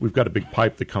 we've got a big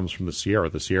pipe that comes from the Sierra.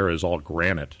 The Sierra is all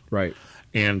granite. Right.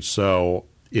 And so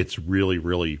it's really,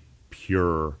 really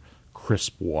pure,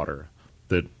 crisp water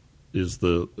that is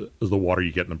the water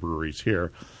you get in the breweries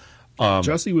here.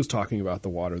 Jesse was talking about the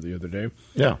water the other day.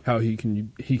 Yeah. How he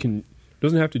can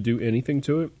doesn't have to do anything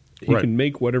to it. He can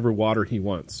make whatever water he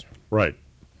wants. Right.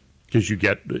 Because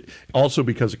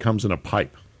because it comes in a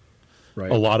pipe. Right.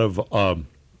 A lot of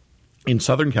in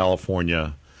Southern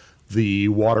California, the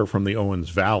water from the Owens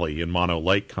Valley in Mono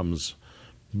Lake comes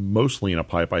mostly in a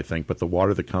pipe, I think, but the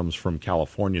water that comes from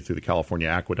California through the California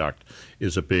Aqueduct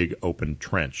is a big open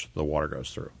trench the water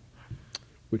goes through.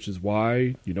 Which is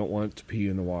why you don't want to pee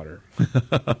in the water.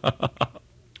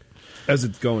 As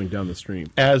it's going down the stream.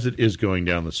 As it is going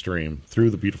down the stream,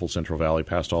 through the beautiful Central Valley,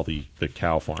 past all the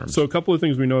cow farms. So a couple of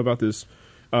things we know about this.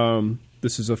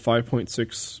 This is a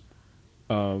 5.6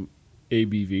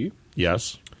 ABV.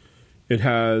 Yes. It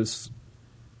has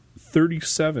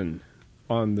 37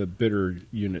 on the bitter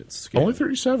units scale. Only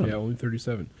 37. Yeah, only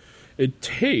 37. It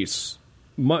tastes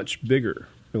much bigger.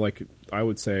 Like, I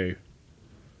would say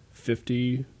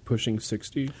 50, pushing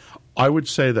 60. I would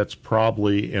say that's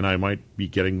probably, and I might be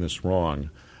getting this wrong,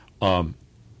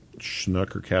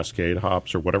 Chinook or Cascade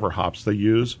hops or whatever hops they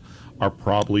use are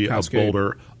probably Cascade.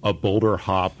 a bolder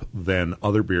hop than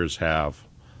other beers have,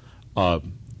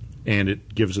 and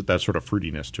it gives it that sort of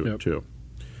fruitiness to it too.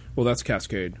 Well, that's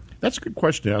Cascade. That's a good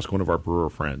question to ask one of our brewer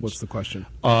friends. What's the question?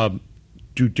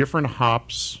 Do different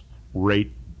hops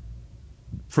rate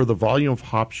for the volume of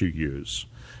hops you use?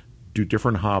 Do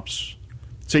different hops,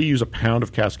 say you use a pound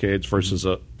of Cascades versus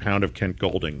a pound of Kent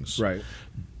Goldings, Right.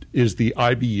 Is the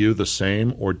IBU the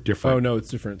same or different? Oh, no, it's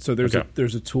different. So there's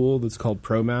a tool that's called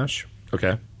ProMash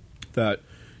Okay. that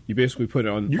you basically put it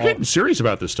on. You're getting serious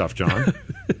about this stuff, John.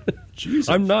 Jesus.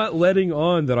 I'm not letting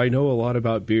on that I know a lot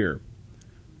about beer.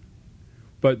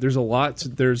 But there's a lot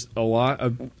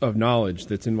of knowledge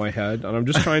that's in my head, and I'm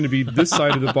just trying to be this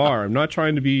side of the bar. I'm not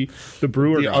trying to be the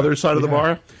brewer the guy. other side of the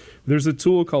bar? There's a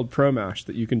tool called ProMash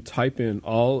that you can type in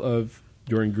all of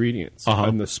your ingredients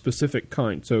and the specific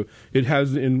kind. So it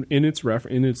has in its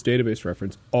database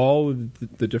reference all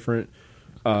of the different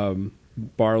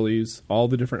barleys, all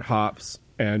the different hops,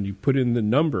 and you put in the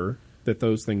number that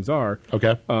those things are.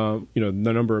 Okay. The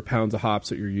number of pounds of hops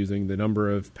that you're using, the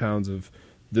number of pounds of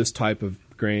this type of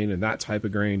grain and that type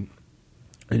of grain,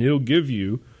 and it'll give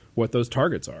you what those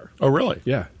targets are. Oh, really?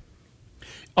 Yeah.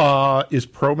 Is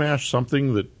ProMash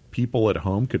something that people at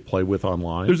home could play with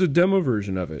online? There's a demo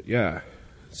version of it, yeah.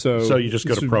 So you just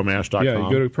go to promash.com? Yeah, you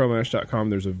go to promash.com.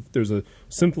 There's a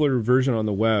simpler version on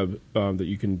the web that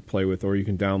you can play with, or you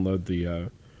can download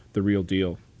the real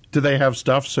deal. Do they have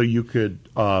stuff so you could,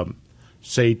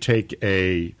 say, take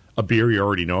a beer you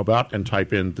already know about and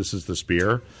type in, this is this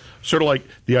beer? Sort of like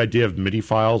the idea of MIDI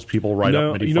files. People write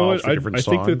up MIDI files for different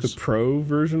songs. I think that the pro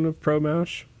version of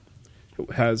ProMash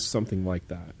has something like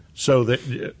that. So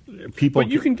that people...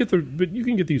 But you can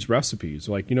get these recipes.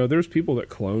 Like, there's people that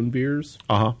clone beers.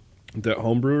 Uh-huh. That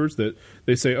homebrewers that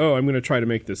they say, oh, I'm going to try to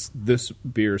make this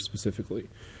beer specifically.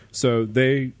 So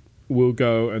they will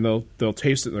go and they'll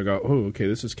taste it and they'll go, oh, okay,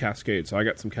 this is Cascade. So I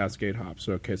got some Cascade hops.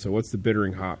 Okay, so what's the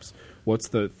bittering hops? What's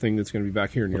the thing that's going to be back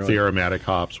here? And what's the aromatic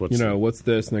hops? What's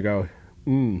this? And they go,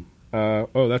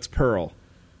 oh, that's Pearl.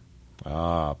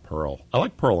 Ah, Pearl. I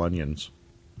like Pearl onions.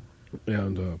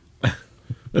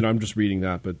 And I'm just reading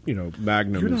that, but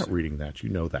Magnum. You're not reading that. You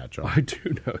know that, John. I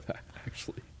do know that,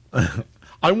 actually.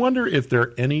 I wonder if there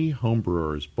are any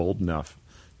homebrewers bold enough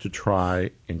to try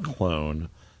and clone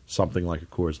something like a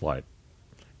Coors Light,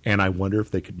 and I wonder if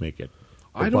they could make it.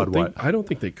 I don't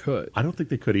think they could. I don't think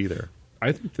they could either.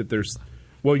 I think that there's.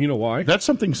 Well, you know why? That's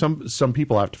something some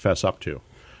people have to fess up to.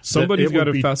 Somebody's got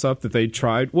to fess up that they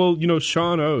tried. Well,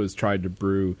 Sean O's tried to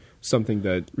brew something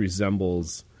that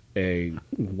resembles a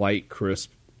light,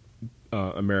 crisp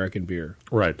American beer.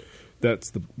 Right.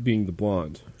 That's being the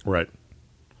blonde. Right.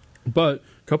 But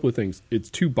a couple of things.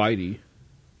 It's too bitey.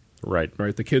 Right.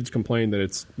 Right. The kids complain that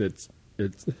it's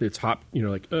hot.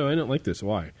 Like, oh, I don't like this.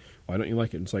 Why? Why don't you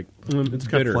like it? And it's like it's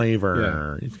got bitter.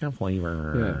 flavor. Yeah. It's got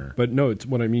flavor. Yeah. But no, it's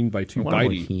what I mean by too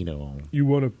bitey. You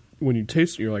want to when you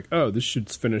taste it, you're like, oh, this should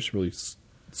finish really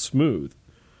smooth,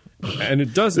 and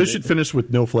it doesn't. This should finish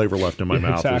with no flavor left in my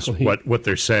mouth. Exactly. Is what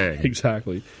they're saying.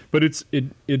 Exactly. But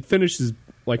it finishes,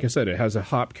 like I said, it has a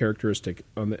hop characteristic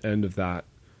on the end of that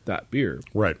beer.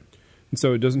 Right. And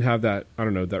so it doesn't have that, I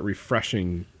don't know, that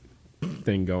refreshing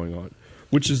thing going on,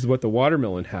 which is what the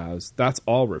watermelon has. That's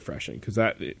all refreshing because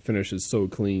it finishes so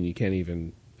clean you can't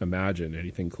even imagine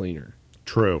anything cleaner.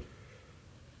 True.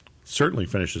 Certainly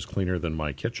finishes cleaner than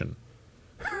my kitchen.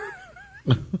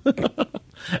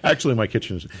 Actually, my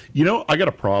kitchen is... I got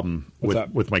a problem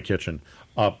with my kitchen.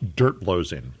 Dirt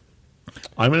blows in.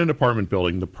 I'm in an apartment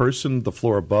building. The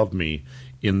floor above me,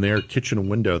 in their kitchen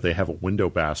window, they have a window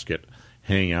basket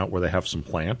hanging out where they have some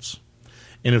plants.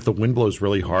 And if the wind blows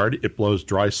really hard, it blows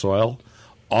dry soil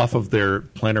off of their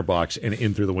planter box and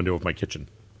in through the window of my kitchen.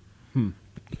 You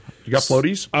got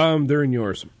floaties? They're in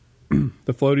yours.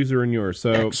 The floaties are in yours.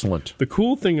 So excellent. The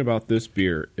cool thing about this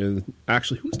beer is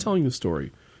actually, who was telling the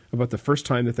story about the first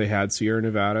time that they had Sierra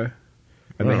Nevada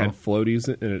and they had floaties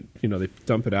and they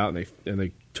dump it out and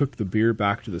they took the beer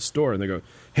back to the store and they go,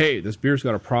 hey, this beer's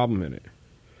got a problem in it.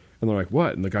 And they're like,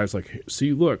 what? And the guy's like,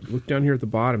 see, look down here at the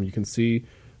bottom. You can see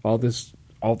all this,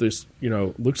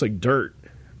 looks like dirt.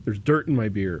 There's dirt in my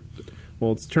beer.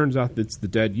 Well, it turns out that it's the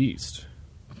dead yeast.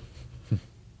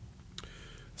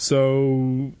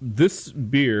 So this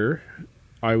beer,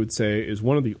 I would say, is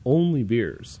one of the only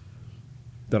beers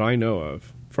that I know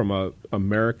of from a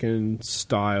American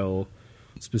style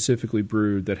specifically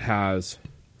brewed that has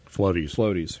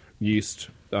Floaties. yeast,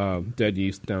 dead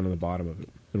yeast down in the bottom of it.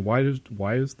 And why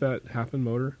does that happen,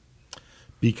 Motor?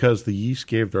 Because the yeast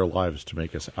gave their lives to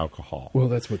make us alcohol. Well,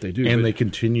 that's what they do. And they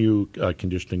continue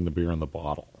conditioning the beer in the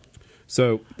bottle.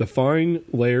 So the fine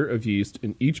layer of yeast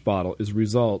in each bottle is a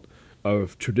result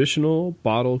of traditional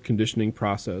bottle conditioning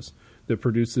process that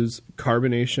produces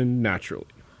carbonation naturally.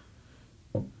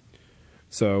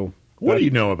 So What do you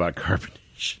know about carbonation?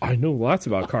 I know lots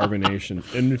about carbonation,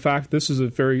 and in fact, this is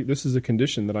a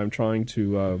condition that I'm trying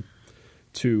to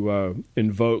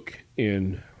invoke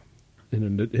in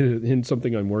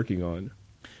something I'm working on.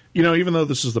 You know, even though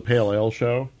this is the Pale Ale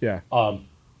show, Yeah,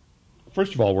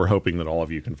 first of all, we're hoping that all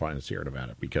of you can find the Sierra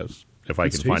Nevada, because if I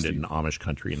It's can find it tasty. in Amish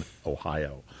country in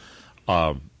Ohio,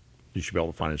 you should be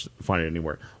able to find it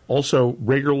anywhere. Also,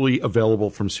 regularly available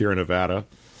from Sierra Nevada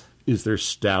is their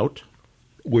stout,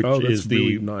 which Oh, that's is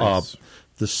the really nice.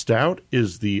 the stout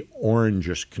is the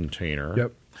orangish container.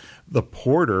 Yep. The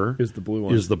porter Is the blue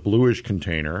one. Is the bluish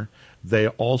container. They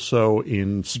also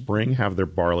in spring have their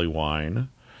barley wine,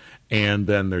 and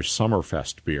then there's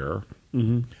Summerfest beer.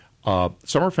 Mm-hmm.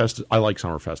 Summerfest, I like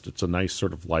Summerfest. It's a nice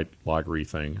sort of light lagery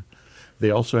thing.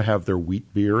 They also have their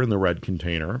wheat beer in the red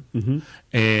container,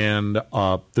 and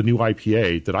the new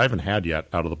IPA that I haven't had yet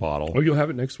out of the bottle. Oh, you'll have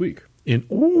it next week.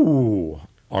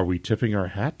 Are we tipping our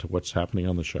hat to what's happening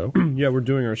on the show? Yeah, we're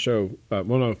doing our show. Well,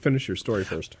 no, finish your story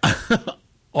first.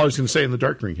 I was going to say in the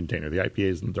dark green container. The IPA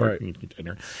is in the dark Right. green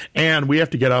container. And we have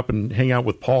to get up and hang out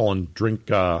with Paul and drink.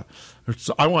 I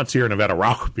want Sierra Nevada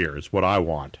Rauch beer is what I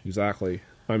want. Exactly.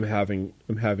 I'm having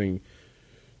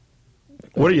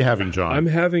What are you having, John? I'm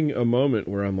having a moment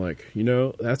where I'm like,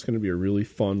 that's going to be a really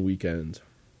fun weekend.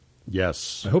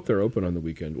 Yes. I hope they're open on the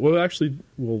weekend. Well, actually,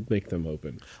 we'll make them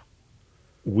open.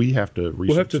 We have to research.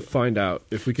 We'll have to find out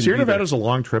if we can. Sierra be there. Nevada's a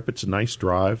long trip. It's a nice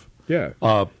drive. Yeah.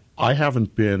 I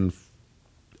haven't been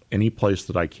any place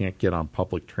that I can't get on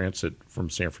public transit from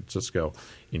San Francisco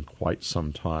in quite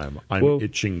some time. I'm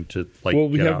itching to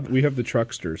get out. we have the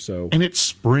truckster, so And it's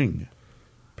spring.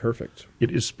 perfect. It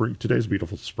is spring. Today's a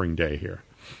beautiful spring day here.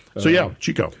 So yeah,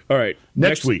 Chico, All right,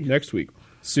 Next week. Next week,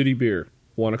 City Beer,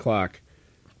 1:00.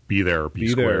 be there, be Be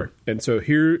square. there. And so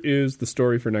here is the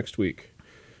story for next week.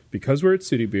 Because we're at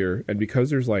City Beer, and because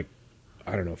there's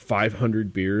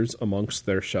 500 beers amongst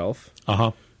their shelf,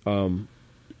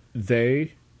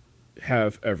 they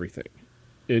have everything,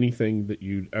 anything that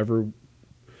you'd ever,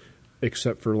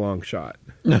 except for Long Shot.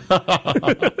 They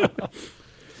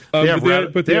have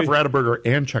Radaburger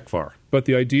and Czechvar. But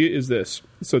the idea is this: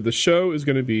 so the show is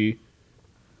going to be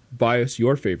buy us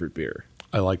your favorite beer.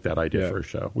 I like that idea Yeah. for a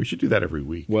show. We should do that every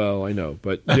week. Well, I know,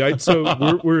 but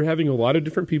so we're having a lot of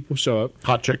different people show up.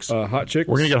 Hot chicks. Hot chicks.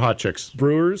 We're gonna get hot chicks.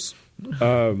 brewers,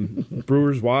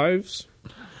 brewers' wives.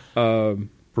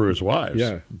 Brewers' wives.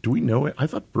 Yeah. Do we know it? I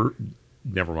thought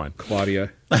Never mind.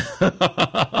 Claudia.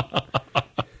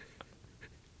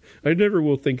 I never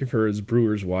will think of her as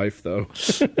Brewer's wife, though.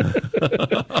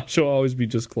 She'll always be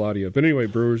just Claudia. But anyway,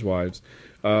 Brewer's wives.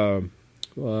 Who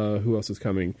else is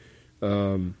coming?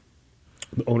 The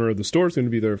owner of the store is going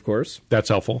to be there, of course. That's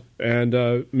helpful. And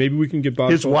maybe we can get Bob.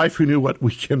 His wife, who knew what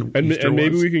weekend and Easter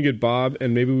maybe was. we can get Bob,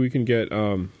 and maybe we can get.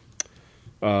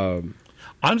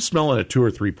 I'm smelling a 2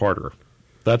 or 3 parter.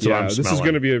 That's what I'm smelling. This is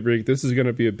going to be a big. This is going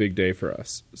to be a big day for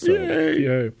us. So, Yay.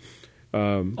 yeah.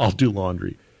 I'll do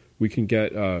laundry. We can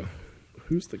get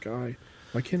who's the guy?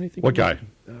 Why can't I think? What of guy?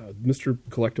 Mr.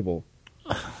 Collectible.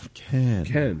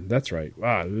 Ken. That's right.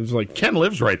 Wow, it was like Ken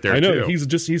lives right there. I know too.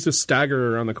 he's a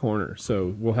stagger around the corner.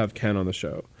 So we'll have Ken on the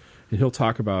show, and he'll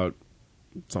talk about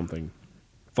something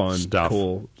fun, Stuff.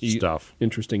 cool, Stuff.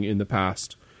 interesting in the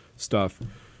past stuff.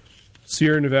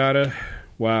 Sierra Nevada.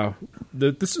 Wow,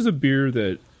 this is a beer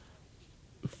that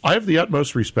I have the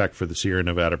utmost respect for the Sierra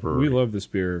Nevada Brewery. we love. This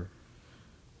beer.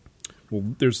 Well,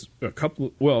 there's a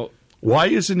couple. Well, Why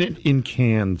isn't it in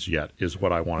cans yet? Is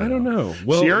what I want to know. I don't know.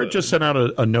 Well, Sierra just sent out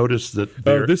a notice that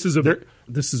they're, this is they're-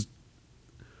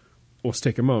 Let's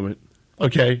take a moment.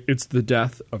 okay. It's the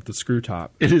death of the screw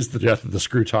top. It is the death of the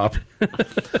screw top.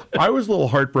 I was a little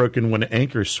heartbroken when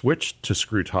Anchor switched to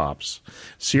screw tops.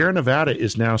 Sierra Nevada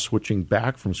is now switching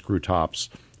back from screw tops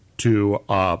to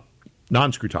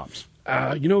non-screw tops.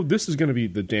 This is going to be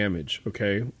the damage,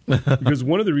 okay? Because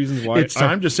one of the reasons why It's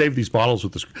time to save these bottles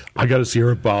with the screw. I got a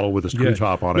Sierra bottle with a screw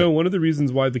top on it. No, one of the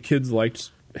reasons why the kids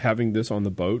liked having this on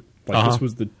the boat, this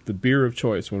was the beer of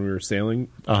choice when we were sailing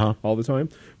all the time,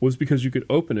 was because you could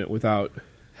open it without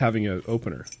having an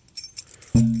opener.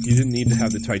 You didn't need to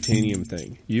have the titanium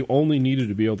thing. You only needed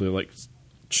to be able to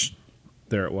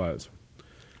there it was.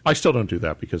 I still don't do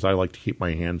that because I like to keep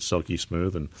my hands silky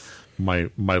smooth, and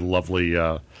my lovely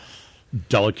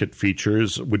delicate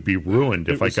features would be ruined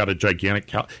if I got a gigantic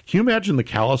callus. Can you imagine the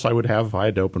callus I would have if I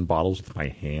had to open bottles with my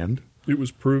hand? It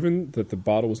was proven that the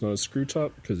bottle was not a screw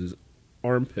top because his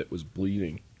armpit was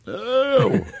bleeding.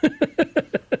 Oh.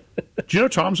 Do you know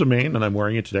Tom's of Maine, and I'm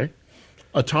wearing it today?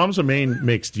 Tom's of Maine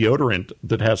makes deodorant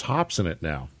that has hops in it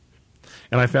now.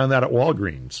 And I found that at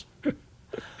Walgreens.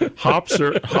 Hops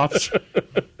are...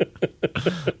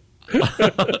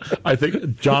 I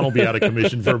think John will be out of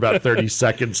commission for about 30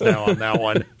 seconds now on that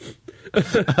one.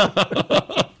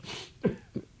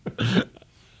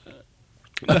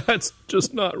 That's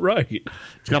just not right.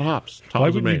 It's got hops. Why Tom's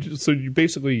of would Maine. so you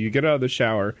basically you get out of the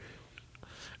shower,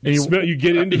 And you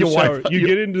get into the shower, wipe- you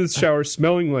get into the shower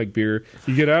smelling like beer.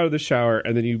 You get out of the shower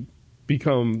and then you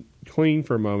become clean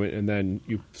for a moment, and then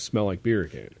you smell like beer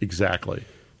again. Exactly.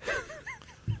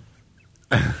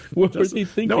 What were they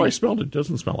thinking? No, I smelled it. It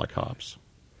doesn't smell like hops.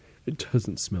 It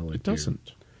doesn't smell like It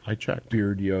doesn't. I checked.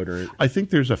 beer deodorant. I think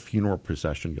there's a funeral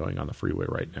procession going on the freeway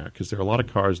right now because there are a lot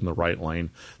of cars in the right lane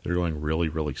that are going really,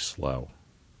 really slow.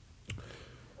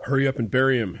 Hurry up and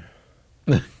bury him.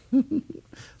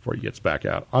 Before he gets back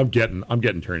out. I'm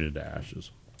getting turned into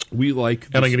ashes. We like,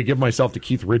 And I'm going to give myself to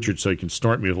Keith Richards so he can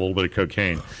snort me with a little bit of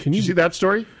cocaine. Can Did you see that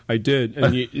story? I did,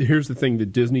 and here's the thing: the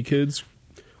Disney kids,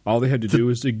 all they had to do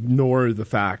was ignore the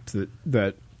fact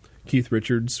that Keith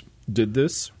Richards did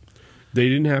this. They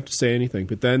didn't have to say anything,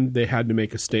 but then they had to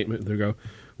make a statement. They go,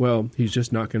 "Well, he's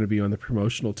just not going to be on the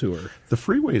promotional tour." The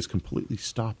freeway is completely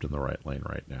stopped in the right lane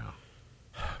right now.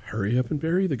 Hurry up and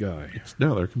bury the guy.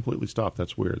 No, they're completely stopped.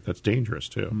 That's weird. That's dangerous,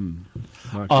 too.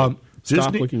 Not good. Stop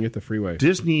Disney- looking at the freeway.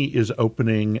 Disney is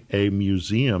opening a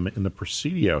museum in the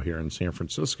Presidio here in San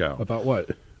Francisco. About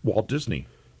what? Walt Disney.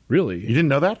 Really? You didn't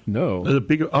know that? No. There's a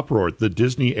big uproar. The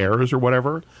Disney heirs or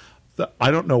whatever.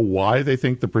 I don't know why they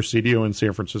think the Presidio in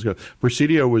San Francisco.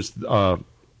 Presidio was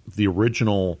the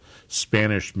original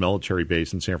Spanish military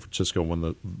base in San Francisco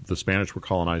when the Spanish were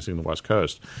colonizing the West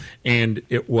Coast. And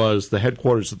it was the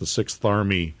headquarters of the 6th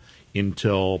Army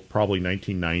until probably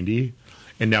 1990.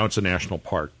 And now it's a national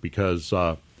park because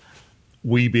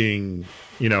we being,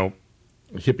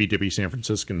 hippy-dippy San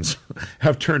Franciscans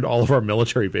have turned all of our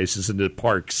military bases into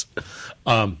parks.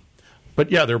 But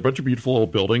yeah, there are a bunch of beautiful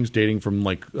old buildings dating from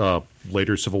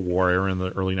later Civil War era in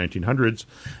the early 1900s.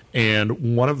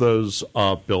 And one of those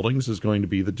buildings is going to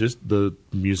be the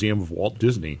Museum of Walt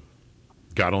Disney.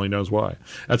 God only knows why.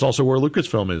 That's also where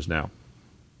Lucasfilm is now.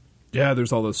 Yeah,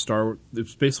 there's all those Star Wars.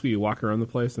 It's basically you walk around the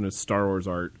place and it's Star Wars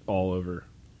art all over.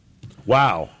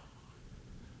 Wow.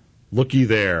 Looky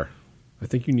there. I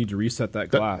think you need to reset that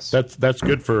glass. That's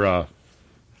good for...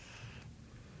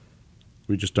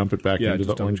 we just dump it back into just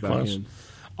the dump orange it back glass. in.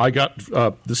 I got...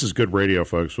 this is good radio,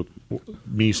 folks, with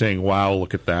me saying, wow,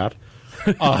 look at that.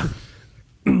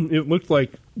 It looked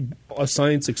like a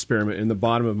science experiment in the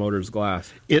bottom of Motor's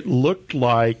glass. It looked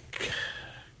like...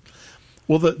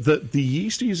 Well, the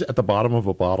yeasties at the bottom of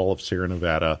a bottle of Sierra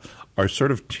Nevada are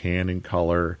sort of tan in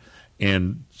color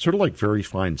and sort of like very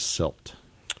fine silt.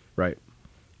 Right.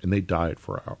 And they died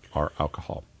for our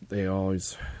alcohol. They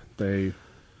always... They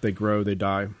grow, they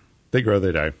die. They grow,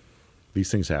 they die.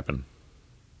 These things happen.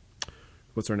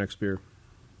 What's our next beer?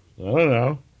 I don't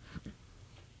know.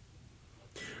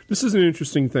 This is an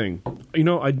interesting thing.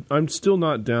 I'm still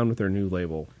not down with their new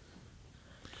label.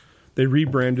 They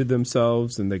rebranded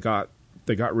themselves and they got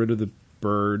rid of the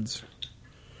birds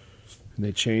and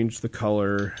they changed the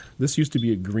color. This used to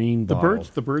be a green bottle.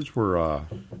 The birds were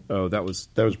that was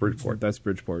Bridgeport. That's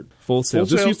Bridgeport. Full Sail.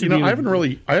 Full Sail, This used to be I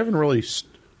haven't really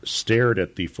stared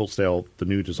at the Full Sail, the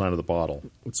new design of the bottle.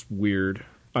 It's weird.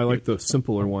 I like the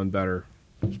simpler one better.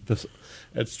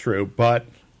 That's true, but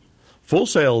Full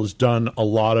Sail has done a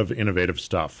lot of innovative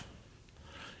stuff.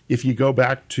 If you go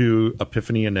back to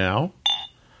Epiphany and Now,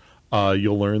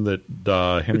 you'll learn that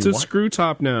It's a screw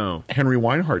top now. Henry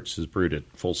Weinhardt's is brewed at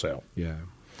Full Sail. Yeah.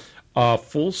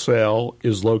 Full Sail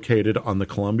is located on the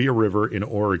Columbia River in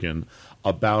Oregon,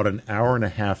 about an hour and a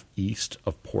half east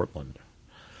of Portland.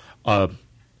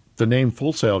 The name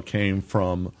Full Sail came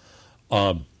from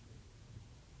that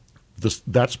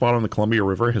spot on the Columbia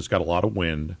River has got a lot of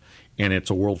wind, and it's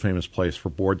a world-famous place for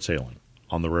board sailing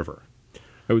on the river.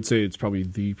 I would say it's probably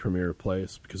the premier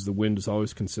place because the wind is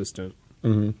always consistent.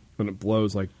 Mm-hmm. And it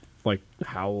blows like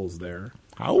howls there.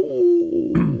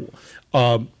 The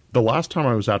last time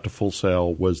I was out to Full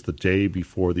Sail was the day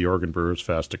before the Oregon Brewers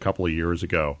Fest a couple of years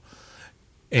ago,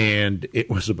 and it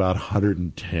was about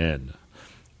 110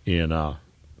 in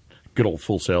good old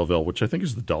Full Sailville, which I think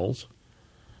is the Dulles.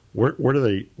 Where do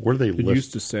they It list?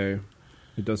 used to say.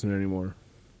 It doesn't anymore.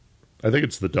 I think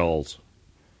it's the Dulles,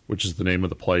 which is the name of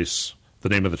the place, the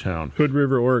name of the town. Hood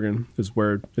River, Oregon, is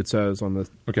where it says on the.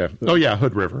 Okay. Oh yeah,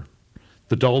 Hood River.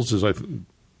 The Dulles is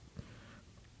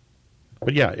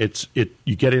but yeah,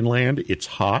 you get inland. It's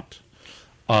hot.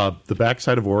 The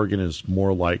backside of Oregon is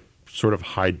more like sort of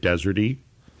high deserty.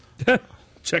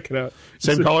 Check it out.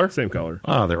 Same color? Same color.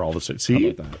 Ah, they're all the same. See, How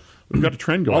about that? we've got a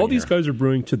trend going. All these here. guys are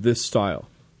brewing to this style,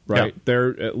 right? Yeah.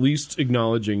 They're at least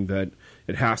acknowledging that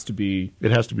it has to be.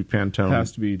 It has to be Pantone.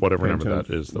 Has to be whatever Pantone, number that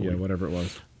is. Yeah, whatever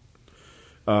it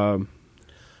was.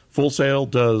 Full Sail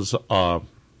does a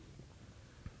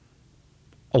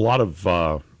lot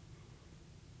of.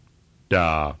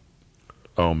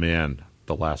 Oh man,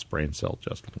 the last brain cell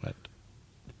just went.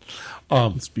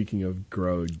 Speaking of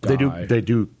grow, They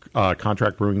do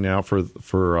contract brewing now for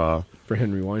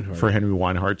Henry Weinhardt. for Henry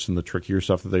Weinhardt's and the trickier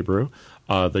stuff that they brew.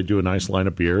 They do a nice line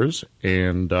of beers,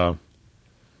 and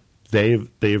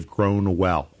they've grown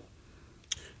well.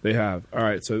 They have. All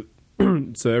right, so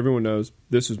so everyone knows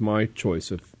this is my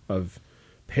choice of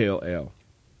pale ale.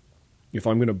 If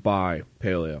I'm going to buy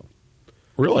pale ale,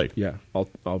 Really? yeah,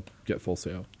 I'll get Full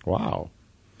Sail. Wow.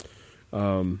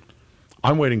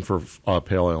 I'm waiting for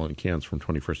pale ale in cans from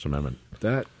 21st Amendment.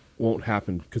 That won't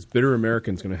happen because Bitter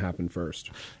American's going to happen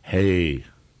first. Hey.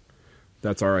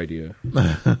 That's our idea.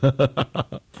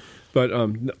 But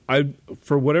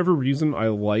for whatever reason, I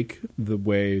like the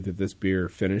way that this beer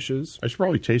finishes. I should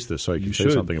probably taste this so I can say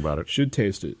something about it. Should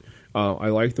taste it. I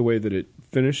like the way that it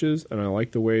finishes, and I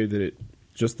like the way that it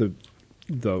just the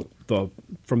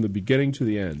from the beginning to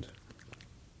the end.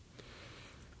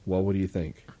 Well, what do you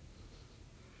think?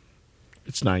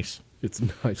 It's nice. It's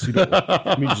nice. You don't,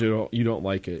 it means you don't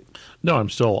like it. No, I'm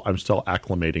still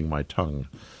acclimating my tongue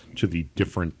to the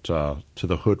different to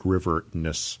the Hood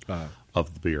River-ness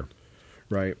of the beer.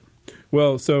 Right.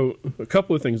 Well, so a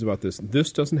couple of things about this.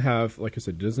 This doesn't have, like I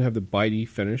said, it doesn't have the bitey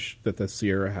finish that the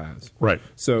Sierra has. Right.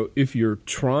 So if you're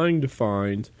trying to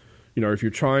find, if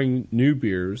you're trying new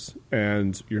beers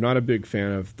and you're not a big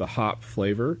fan of the hop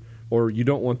flavor, or you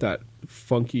don't want that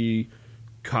funky,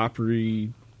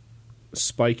 coppery,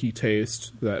 spiky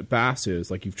taste that Bass is,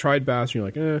 like you've tried Bass and you're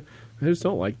like, I just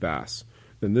don't like Bass,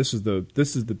 then this is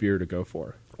the beer to go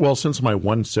for. Well, since my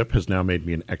one sip has now made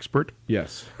me an expert.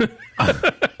 Yes.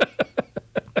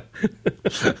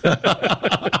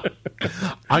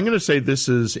 I'm going to say this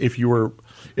is if you were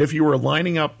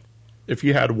lining up, if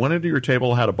you had one end of your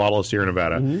table had a bottle of Sierra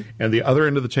Nevada and the other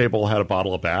end of the table had a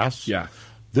bottle of Bass. Yeah.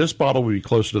 This bottle would be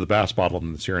closer to the Bass bottle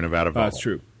than the Sierra Nevada bottle. That's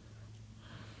true.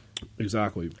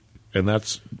 Exactly. And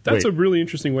that's a really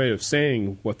interesting way of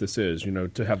saying what this is,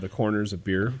 to have the corners of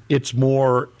beer. It's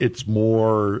more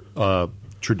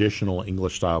traditional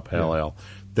English style pale ale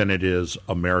than it is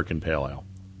American pale ale.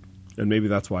 And maybe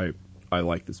that's why I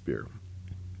like this beer.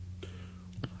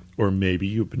 Or maybe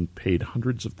you've been paid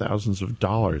hundreds of thousands of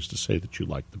dollars to say that you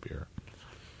like the beer.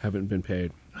 Haven't been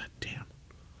paid. God damn.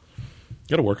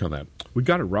 Got to work on that. We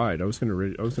got a ride. I was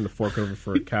going to fork over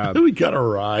for a cab. We got a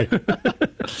ride.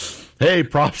 Hey,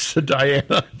 props to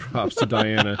Diana. Props to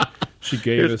Diana. She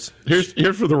gave us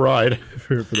here's for the ride.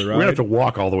 For the ride. We're gonna have to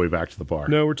walk all the way back to the bar.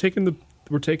 No, we're taking the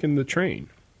train.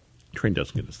 Train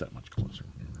doesn't get us that much closer.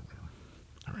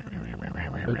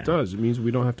 It does. It means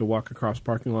we don't have to walk across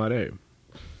parking lot A.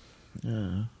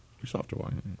 Yeah, we still have to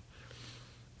walk.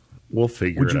 We'll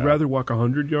figure. Would you rather walk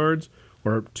 100 yards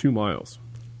or 2 miles?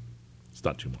 It's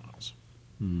not 2 miles.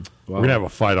 Wow. We're gonna have a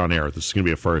fight on air. This is gonna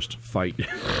be a first fight.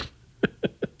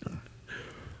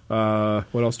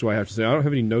 What else do I have to say? I don't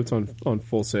have any notes on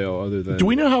Full Sail other than. Do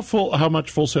we know how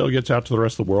much Full Sail gets out to the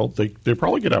rest of the world? They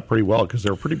probably get out pretty well because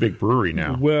they're a pretty big brewery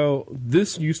now. Well,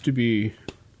 this used to be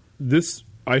this.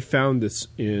 I found this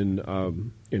in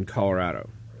Colorado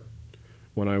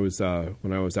when I was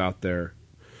out there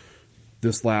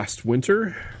this last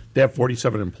winter. They have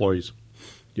 47 employees.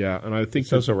 Yeah, and I think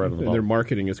so right on the and bottom. their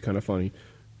marketing is kind of funny.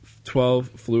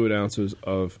 12 fluid ounces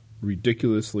of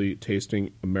ridiculously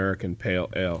tasting American pale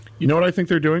ale. You know what I think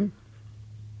they're doing?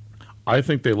 I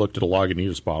think they looked at a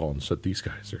Lagunitas bottle and said, these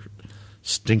guys are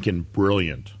stinking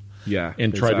brilliant. Yeah.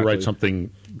 And tried to write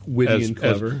something witty and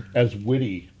clever. As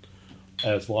witty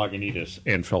as Lagunitas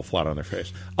and fell flat on their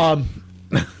face. But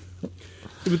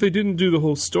they didn't do the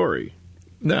whole story.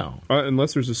 No.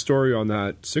 Unless there's a story on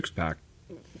that 6-pack.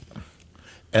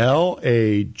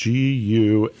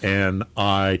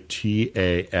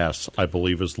 Lagunitas, I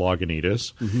believe, is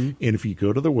Lagunitas. And if you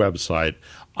go to the website,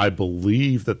 I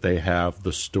believe that they have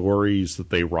the stories that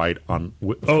they write on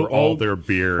for all their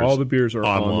beers. All the beers are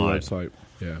online. on the website.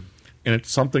 Yeah. And it's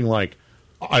something like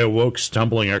I awoke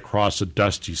stumbling across a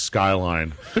dusty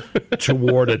skyline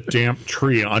toward a damp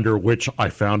tree under which I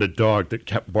found a dog that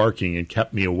kept barking and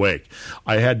kept me awake.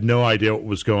 I had no idea what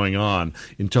was going on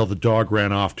until the dog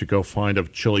ran off to go find a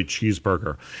chili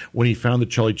cheeseburger. When he found the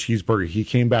chili cheeseburger, he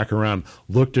came back around,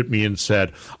 looked at me, and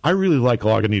said, "I really like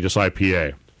Lagunitas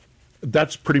IPA."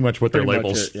 That's pretty much what their Pretty much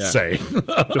labels it, yeah. say.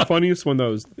 The funniest one,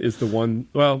 though, is the one...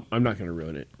 Well, I'm not going to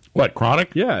ruin it. What,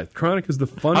 Chronic? Yeah, Chronic is the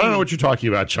funny... I don't know what you're talking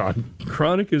about, John.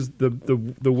 Chronic is...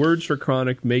 The words for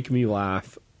Chronic make me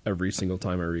laugh every single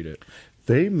time I read it.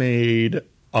 They made...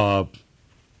 Wait a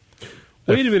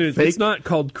minute. fake- It's not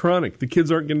called Chronic. The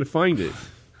kids aren't going to find it.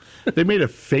 They made a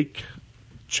fake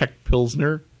Czech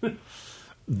Pilsner.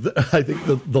 I think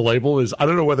the label is... I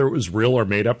don't know whether it was real or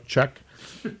made up Czech.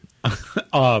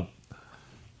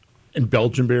 And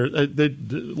Belgian beer.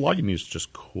 Lagunitas is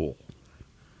just cool.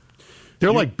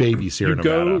 They're like babies here in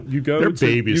Nevada. They're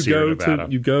babies here in Nevada.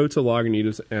 You go to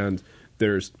Lagunitas and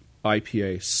there's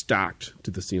IPA stacked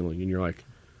to the ceiling, and you're like,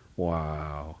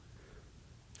 wow.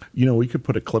 You know, we could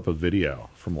put a clip of video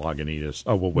from Lagunitas.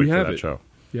 Oh, we'll wait for that show.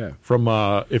 Yeah. From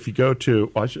if you go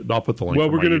to, I'll put the link. Well,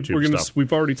 for my YouTube stuff.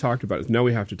 We've already talked about it. Now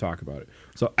we have to talk about it.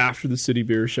 So after the City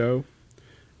Beer Show,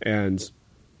 and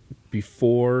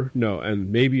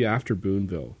and maybe after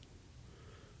Boonville.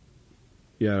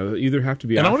 Yeah, either have to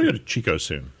be. And after. I want to go to Chico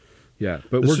soon. Yeah,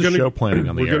 but This we're is gonna show planning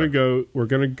on the air. We're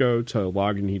gonna go to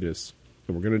Lagunitas,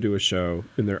 and we're gonna do a show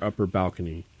in their upper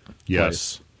balcony.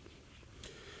 Yes.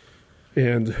 Place.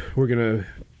 And we're gonna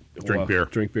Drink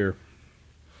beer,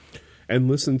 and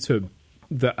listen to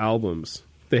the albums.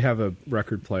 They have a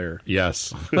record player.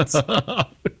 Yes.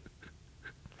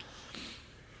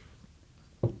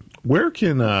 Where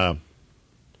can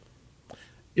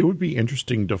it would be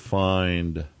interesting to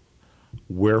find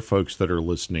where folks that are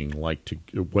listening like to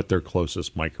what their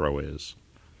closest micro is,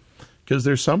 because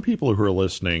there's some people who are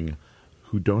listening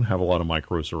who don't have a lot of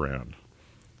micros around.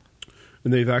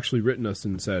 And they've actually written us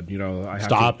and said, I have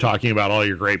Stop talking about all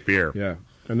your great beer. Yeah,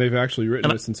 and they've actually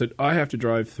written us and said, I have to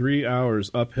drive 3 hours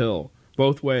uphill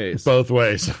both ways. Both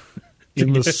ways.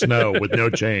 In the snow with no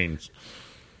chains.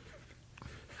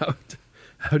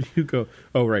 How do you go?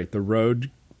 Oh, right. The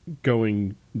road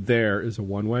going there is a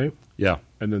one-way. Yeah.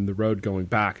 And then the road going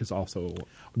back is also a one.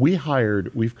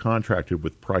 We've contracted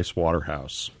with Price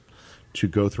Waterhouse to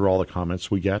go through all the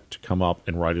comments we get to come up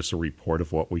and write us a report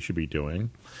of what we should be doing.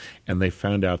 And they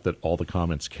found out that all the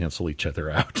comments cancel each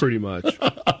other out. Pretty much.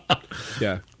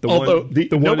 Yeah.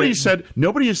 Nobody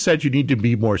has said you need to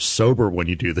be more sober when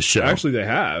you do the show. Actually, they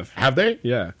have. Have they?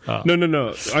 Yeah. Oh.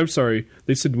 No. I'm sorry.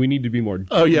 They said we need to be more.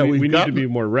 Oh yeah, we need to be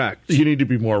more wrecked. You need to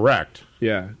be more wrecked.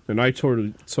 Yeah, and I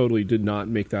totally did not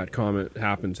make that comment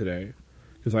happen today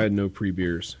because I had no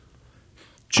pre-beers.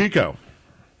 Chico,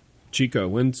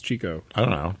 when's Chico? I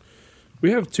don't know. We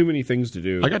have too many things to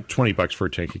do. I got $20 for a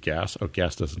tank of gas. Oh,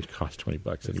 gas doesn't cost $20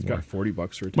 It's anymore. got $40 for a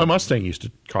tank. My Mustang used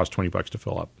to cost $20 to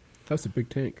fill up. That's a big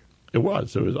tank. It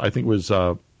was. I think it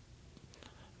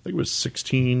was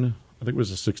 16. I think it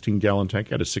was a 16-gallon tank.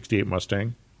 I had a '68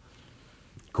 Mustang.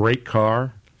 Great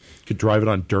car. Could drive it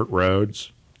on dirt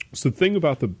roads. So the thing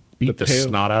about Beat the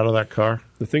snot out of that car.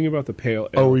 The thing about the pale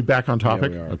ale. Oh, are we back on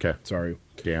topic? Yeah, we are. Okay. Sorry.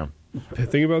 Damn. The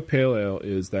thing about pale ale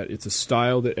is that it's a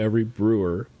style that every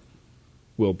brewer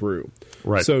will brew.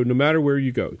 Right. So no matter where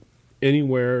you go,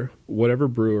 anywhere, whatever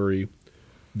brewery,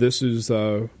 this is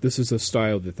a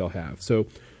style that they'll have. So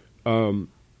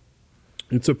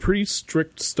it's a pretty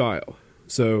strict style.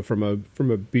 So from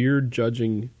a beer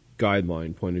judging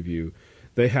guideline point of view,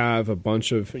 they have a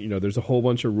bunch of there's a whole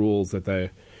bunch of rules that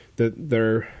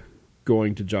they're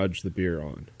going to judge the beer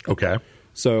on. Okay.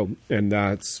 So, and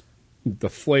that's the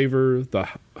flavor, the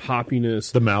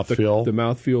hoppiness, The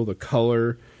mouthfeel. the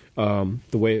color,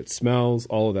 the way it smells,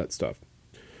 all of that stuff.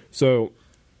 So,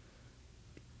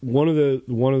 one of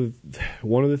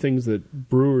the things that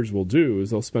brewers will do is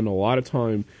they'll spend a lot of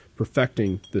time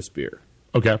perfecting this beer.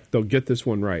 Okay. They'll get this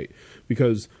one right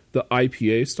because the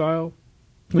IPA style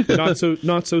not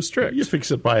so strict. You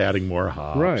fix it by adding more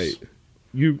hops. Right.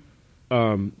 You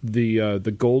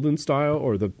the golden style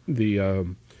or the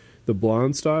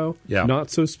blonde style, Yeah. not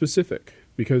so specific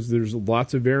because there's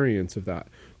lots of variants of that.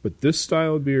 But this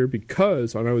style of beer,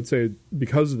 because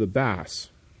of the Bass,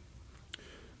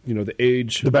 the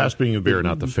age. The Bass being the beer,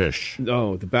 not the fish.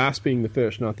 No, the Bass being the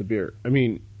fish, not the beer. I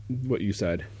mean, what you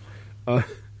said.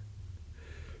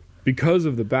 Because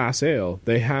of the Bass Ale,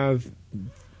 they have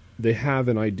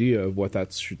an idea of what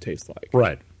that should taste like.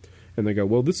 Right. And they go,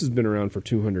 well, this has been around for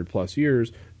 200 plus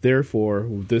years, therefore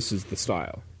this is the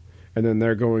style. And then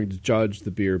they're going to judge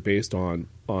the beer based on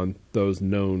those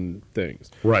known things.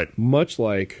 Right. Much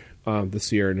like the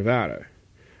Sierra Nevada.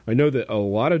 I know that a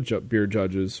lot of beer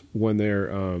judges, when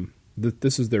they're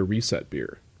this is their reset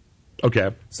beer.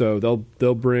 Okay. So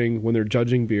they'll bring, when they're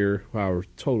judging beer. Wow, we're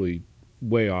totally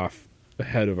way off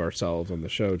ahead of ourselves on the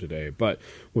show today. But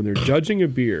when they're judging a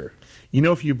beer,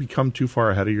 If you become too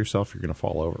far ahead of yourself, you're going to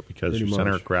fall over because Pretty your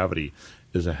center much. of gravity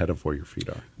is ahead of where your feet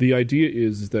are. the idea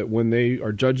is that when they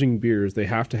are judging beers, they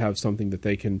have to have something that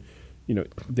they can,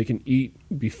 they can eat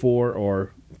before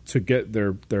or to get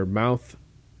their mouth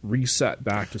reset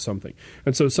back to something.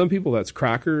 And so some people that's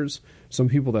crackers, some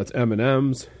people that's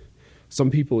M&Ms, some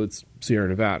people it's Sierra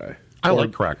Nevada. I Or-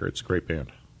 like Cracker. It's a great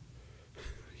band.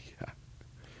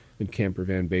 and Camper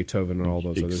Van Beethoven and all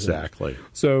those other things. Exactly.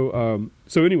 So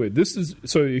anyway,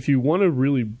 so if you want to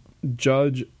really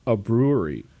judge a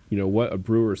brewery, what a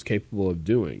brewer is capable of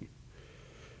doing,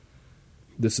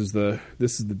 this is the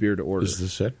beer to order. Is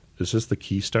this it? Is this the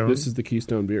Keystone? This is the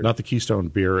Keystone beer. Not the Keystone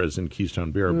beer as in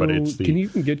Keystone beer, but it's the... Can you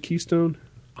even get Keystone?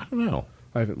 I don't know.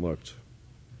 I haven't looked.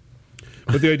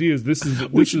 But the idea is this is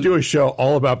We should do a show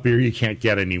all about beer you can't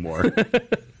get anymore.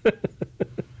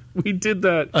 we did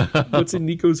that. What's in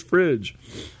Nico's fridge?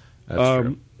 That's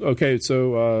true. Okay,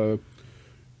 so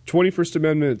 21st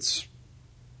Amendment's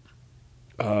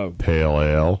Pale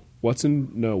ale. what's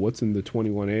in the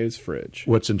 21A's fridge?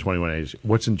 What's in 21A's?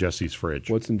 What's in Jesse's fridge?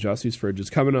 What's in Jesse's fridge is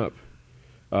coming up.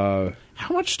 How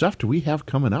much stuff do we have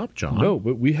coming up, John? No,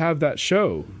 but we have that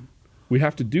show. We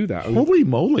have to do that. Holy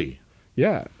moly.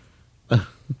 Yeah. No,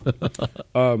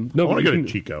 I want to but go you to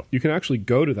Chico. You can actually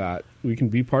go to that. We can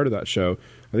be part of that show.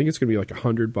 I think it's going to be like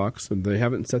 $100, and they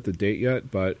haven't set the date yet.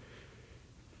 But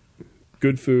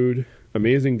good food,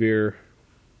 amazing beer.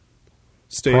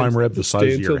 Prime rib the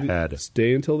size of your until head.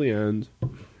 Stay until the end.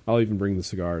 I'll even bring the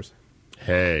cigars.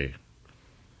 Hey.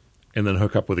 And then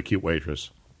hook up with a cute waitress.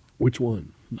 Which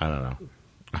one? I don't know.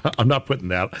 I'm not putting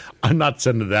that. I'm not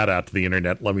sending that out to the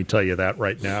internet. Let me tell you that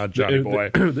right now, Johnny boy.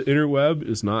 The interweb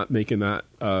is not making that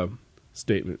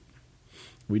statement.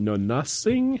 We know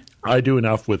nothing. I do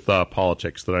enough with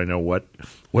politics that I know what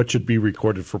should be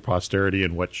recorded for posterity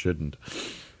and what shouldn't.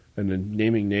 And then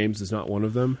naming names is not one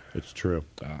of them. It's true.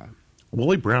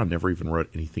 Willie Brown never even wrote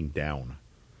anything down.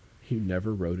 He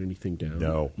never wrote anything down.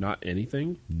 No. Not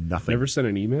anything? Nothing. Never sent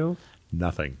an email?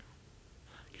 Nothing.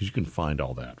 Because you can find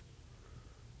all that.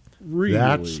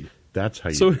 Really? That's how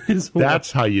you. So his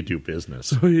that's how you do business.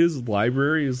 So his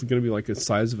library is going to be like the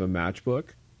size of a matchbook?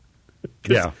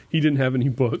 'Cause Yeah. he didn't have any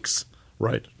books.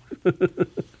 Right.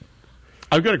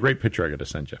 I've got a great picture I got to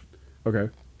send you. Okay.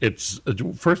 It's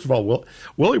first of all,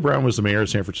 Willie Brown was the mayor of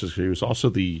San Francisco. He was also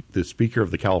the Speaker of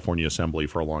the California Assembly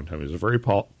for a long time. He was a very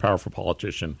powerful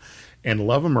politician, and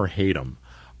love him or hate him,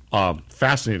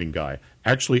 fascinating guy.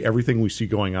 Actually, everything we see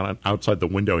going on outside the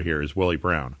window here is Willie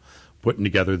Brown putting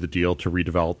together the deal to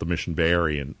redevelop the Mission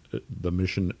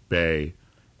Bay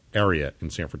area in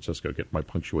San Francisco. Get my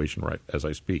punctuation right as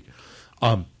I speak.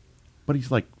 But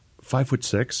he's like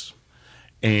 5'6",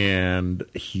 and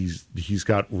he's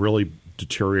got really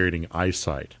deteriorating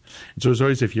eyesight. And so as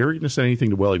always, if you're going to send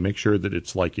anything to Willie, make sure that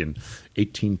it's like in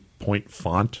 18-point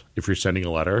font if you're sending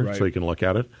a letter, Right. so you can look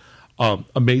at it.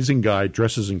 Amazing guy,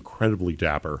 dresses incredibly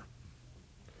dapper,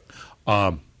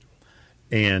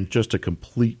 and just a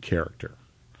complete character.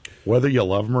 Whether you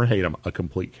love him or hate him, a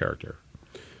complete character.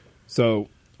 So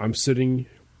I'm sitting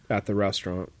at the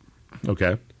restaurant,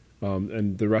 Okay.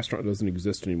 and the restaurant doesn't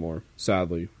exist anymore,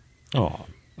 sadly. Oh,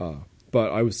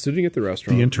 But I was sitting at the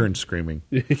restaurant. the intern screaming.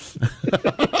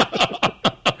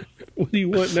 What do you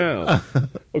want now?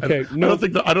 Okay,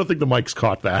 I don't think the mic's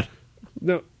caught that.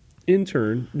 no,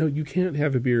 intern. No, you can't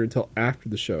have a beer until after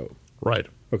the show. Right.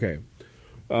 Okay.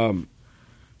 I'm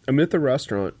at the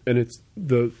restaurant, and it's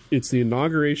the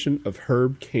inauguration of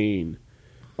Herb Cain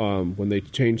when they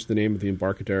changed the name of the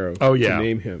Embarcadero Oh, yeah. to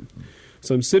name him.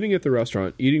 So I'm sitting at the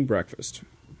restaurant eating breakfast,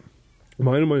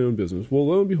 minding my own business. Well,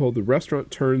 lo and behold, the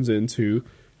restaurant turns into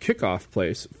kickoff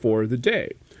place for the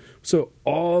day. So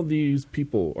all these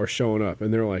people are showing up,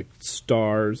 and they're like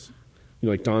stars.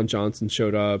 Like Don Johnson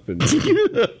showed up, and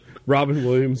Robin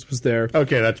Williams was there,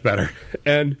 Okay, that's better.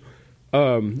 and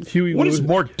Huey What Lewis. has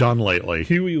Mork done lately?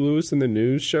 Huey Lewis in the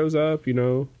news shows up,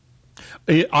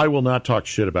 I will not talk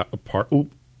shit about a part.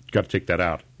 Oop, got to take that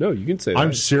out. No, you can say I'm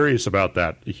that. serious about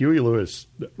that. Huey Lewis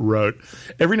wrote.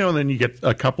 Every now and then you get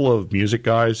a couple of music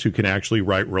guys who can actually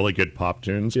write really good pop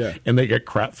tunes, Yeah. and they get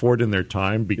crap for it in their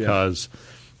time because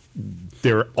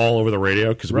they're all over the radio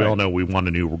because we Right. all know we want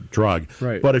a new drug.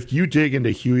 Right. But if you dig into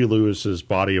Huey Lewis's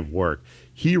body of work,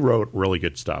 he wrote really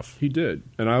good stuff. He did.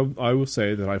 And I will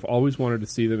say that I've always wanted to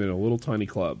see them in a little tiny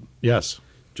club. Yes.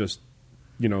 Just,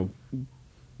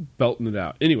 belting it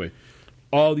out. Anyway,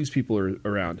 all these people are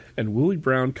around. And Willie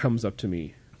Brown comes up to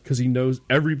me because he knows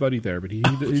everybody there, but he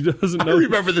doesn't know. I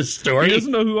remember this story. He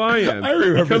doesn't know who I am. I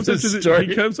remember this story.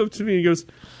 He comes up to me and goes,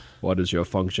 "What is your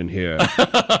function here?"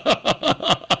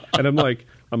 And I'm like,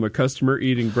 "I'm a customer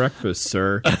eating breakfast,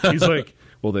 sir." He's like,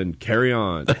 "Well, then carry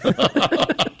on."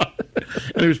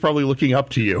 And he was probably looking up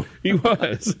to you. He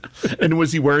was. And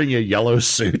was he wearing a yellow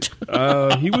suit?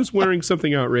 He was wearing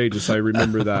something outrageous. I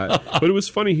remember that. But it was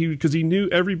funny because he knew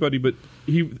everybody, but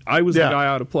I was the guy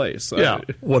out of place. Yeah.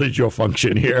 What is your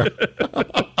function here?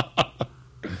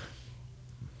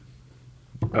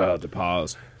 The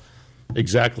paws.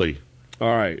 Exactly.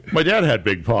 All right. My dad had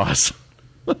big paws.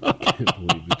 I can't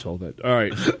believe you told that. All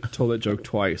right. Told that joke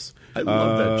twice. I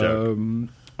love that joke.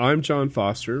 I'm John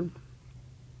Foster.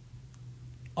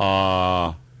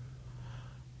 I'm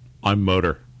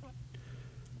Motor.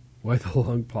 Why the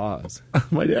long pause?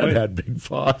 My dad had big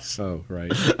paws. Oh,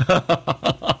 right.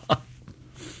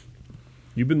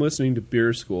 You've been listening to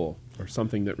Beer School, or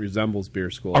something that resembles Beer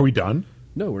School. Are we done?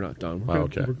 No, we're not done.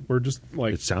 Okay. We're just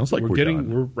like... It sounds like we're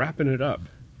done. We're wrapping it up.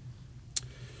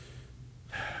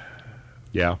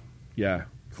 Yeah. Yeah.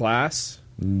 Class?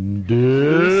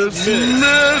 Dismissed!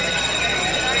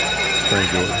 Very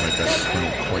good. Like that.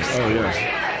 Oh,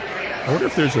 yes. I wonder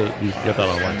if there's you can get that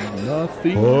online.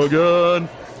 Nothing. Hogan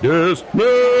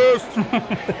dismissed!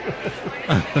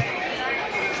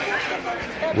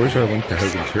 Where's our link to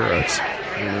Hogan's Heroes?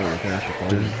 I don't know. We're going to have to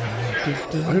find it.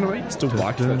 I don't know. I used to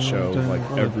watch that show like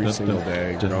every single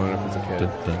day growing up as a kid.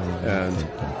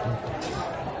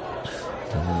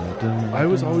 And I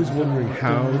was always wondering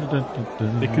how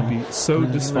it could be so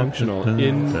dysfunctional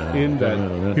in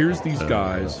that here's these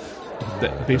guys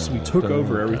that basically took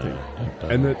over everything,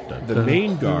 and the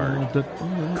main guard,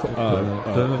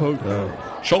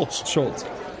 Schultz,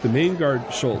 the main guard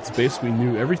Schultz basically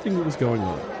knew everything that was going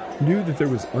on, knew that there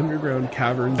was underground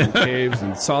caverns and caves,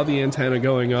 and saw the antenna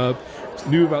going up,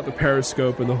 knew about the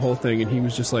periscope and the whole thing, and he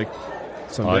was just like,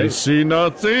 I see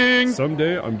nothing.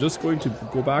 Someday I'm just going to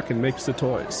go back and make the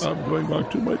toys. I'm going back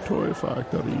to my toy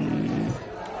factory.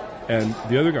 And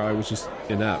the other guy was just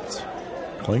inept.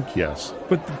 Clink, yes.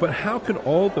 But how could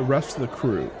all the rest of the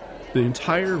crew, the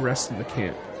entire rest of the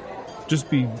camp,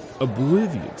 just be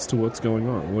oblivious to what's going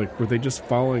on? Like, were they just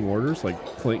following orders? Like,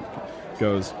 Clink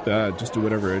goes, just do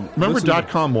whatever. And remember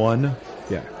 .com 1?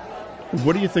 Yeah.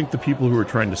 What do you think the people who were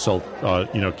trying to sell,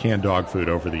 canned dog food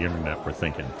over the internet were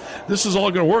thinking? This is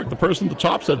all going to work. The person at the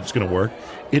top said it's going to work.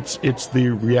 It's the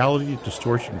reality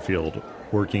distortion field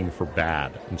working for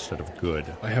bad instead of good.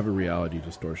 I have a reality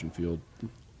distortion field.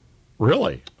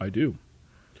 Really? I do.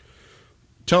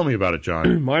 Tell me about it,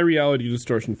 John. My reality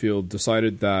distortion field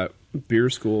decided that beer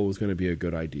school was going to be a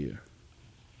good idea.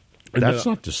 And that's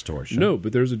not distortion. No,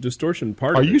 but there's a distortion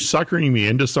part of it. Are you suckering me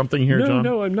into something here, John?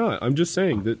 No, I'm not. I'm just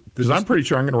saying that... Because I'm pretty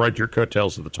sure I'm going to ride your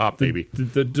coattails to the top, baby.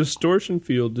 The distortion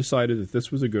field decided that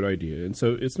this was a good idea. And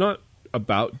so it's not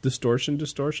about distortion.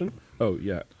 Oh,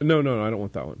 yeah. No, I don't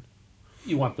want that one.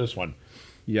 You want this one.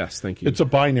 Yes, thank you. It's a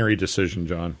binary decision,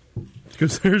 John.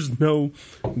 Because there's no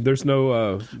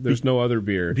other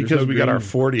beer. Because we got our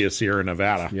 40th here in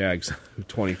Nevada. Yeah,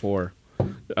 24.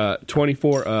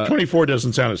 24. 24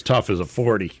 doesn't sound as tough as a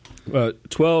 40.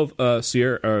 12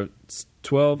 Sierra.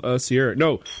 12 Sierra.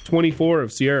 No, 24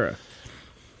 of Sierra.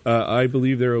 I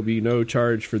believe there will be no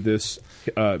charge for this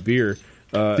beer.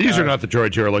 These are not the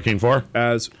droids you're looking for.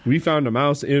 As we found a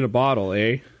mouse in a bottle,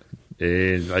 eh?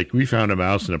 Like we found a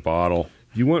mouse in a bottle.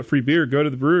 If you want free beer, go to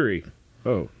the brewery.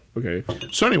 Oh, okay.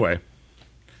 So anyway,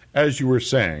 as you were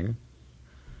saying,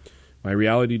 my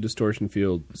reality distortion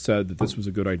field said that this was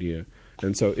a good idea.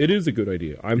 And so it is a good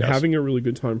idea. I'm having a really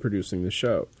good time producing this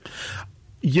show.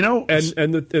 You know,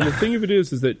 and the thing of it is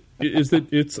that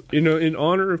it's in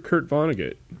honor of Kurt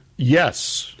Vonnegut.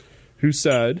 Yes, who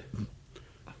said,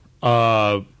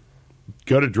 "Go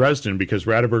to Dresden because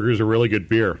Radeberger's a really good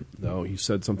beer." No, he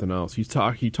said something else. He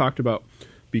talked about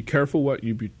be careful what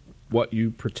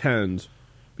you pretend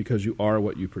because you are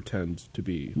what you pretend to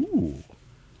be. Ooh.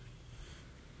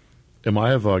 Am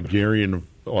I a Vulgarian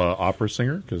opera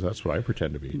singer? Because that's what I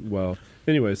pretend to be. Well,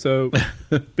 anyway, so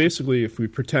basically, if we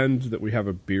pretend that we have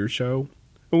a beer show,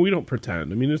 well, we don't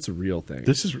pretend. I mean, it's a real thing.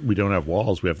 We don't have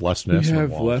walls. We have Les Nessman walls. We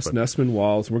have Les Nessman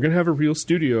walls. We're going to have a real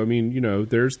studio. I mean,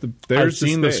 there's I've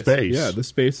seen the space. Yeah, the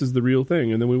space is the real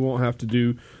thing, and then we won't have to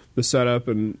do the setup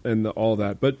and all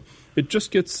that. But it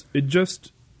just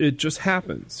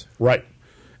happens, right?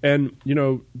 And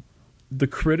the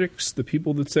critics, the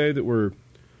people that say that we're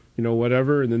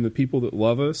whatever, and then the people that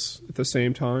love us at the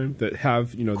same time that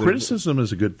have, criticism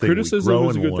is a good thing. Criticism we grow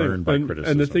is a good and thing. By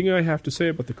criticism. And the thing I have to say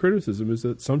about the criticism is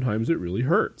that sometimes it really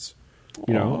hurts.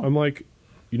 I'm like,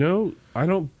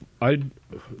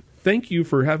 thank you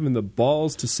for having the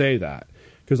balls to say that,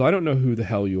 because I don't know who the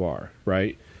hell you are,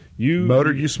 right?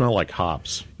 Motor, you smell like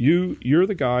hops. You're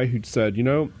the guy who said,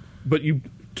 but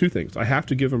two things. I have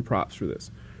to give him props for this.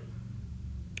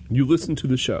 You listened to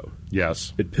the show.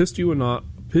 Yes. It pissed you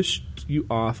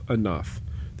off enough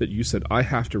that you said, I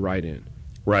have to write in.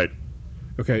 Right.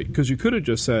 Okay, because you could have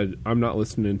just said, I'm not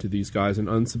listening to these guys and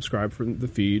unsubscribe from the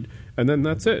feed, and then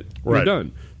that's it. We're Right.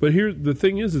 done. But here, the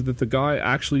thing is that the guy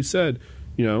actually said,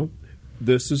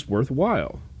 this is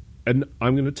worthwhile. And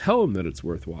I'm going to tell him that it's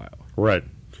worthwhile. Right.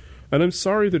 And I'm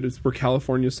sorry that we're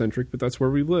California-centric, but that's where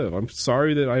we live. I'm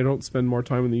sorry that I don't spend more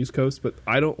time on the East Coast, but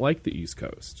I don't like the East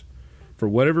Coast. For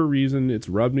whatever reason, it's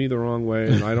rubbed me the wrong way,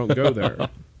 and I don't go there.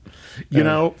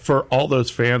 For all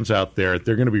those fans out there,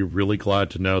 they're going to be really glad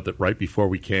to know that right before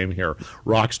we came here,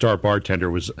 Rockstar Bartender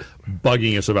was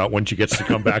bugging us about when she gets to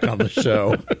come back on the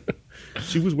show.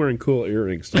 She was wearing cool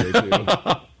earrings today, too.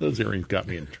 Those earrings got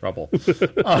me in trouble.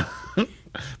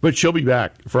 But she'll be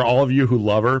back. For all of you who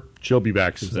love her, she'll be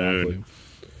back soon.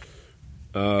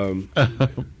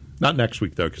 Exactly. Not next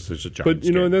week, though, because there's a Giants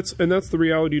But, game. and that's the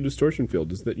reality distortion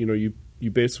field, is that, you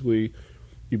basically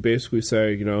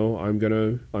say, I'm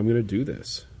gonna do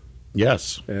this.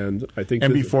 Yes. And I think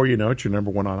And before you know it, you're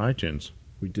number one on iTunes.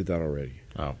 we did that already.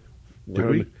 Oh. I Did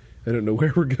we? don't know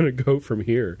where we're going to go from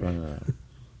here.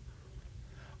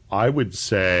 I would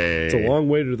say It's a long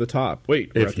way to the top.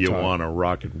 Wait, we're at if the you top. want to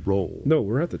rock and roll. No,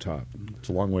 we're at the top. It's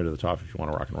a long way to the top if you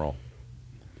want to rock and roll.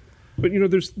 But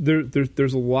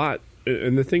there's a lot,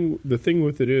 and the thing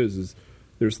with it is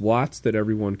there's lots that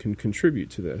everyone can contribute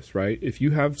to this, right? If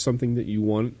you have something that you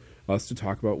want us to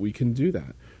talk about, we can do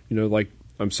that. Like,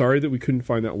 I'm sorry that we couldn't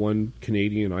find that one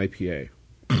Canadian IPA.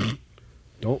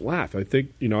 Don't laugh. I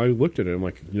think I looked at it. I'm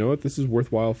like, you know what? This is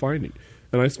worthwhile finding.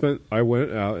 And I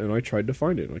went out and I tried to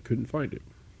find it, and I couldn't find it.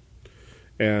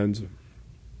 And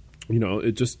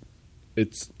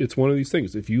it's one of these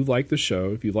things. If you like the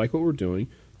show, if you like what we're doing,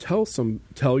 tell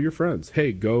your friends,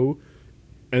 hey, go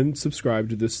and subscribe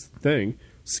to this thing.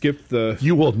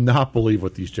 You will not believe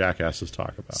what these jackasses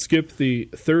talk about. Skip the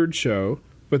third show,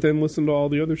 but then listen to all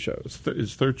the other shows.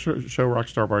 Is third show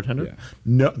Rockstar Bartender? Yeah.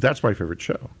 No, that's my favorite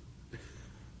show.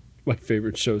 My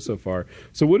favorite show so far.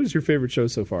 So what is your favorite show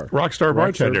so far? Rockstar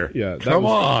Bartender. Yeah. Come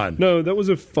on. No, that was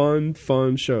a fun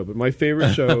show. But my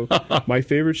favorite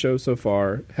show so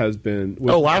far has been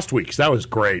last week's. That was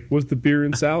great. was the Beer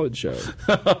and Salad show,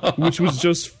 which was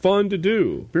just fun to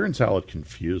do. Beer and Salad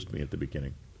confused me at the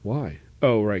beginning. Why?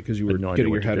 Oh, right, because you were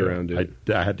getting your head around it.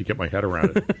 I had to get my head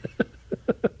around it.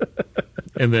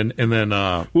 And then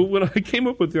Well, when I came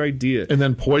up with the idea, and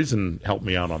then Poison helped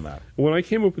me out on that. when I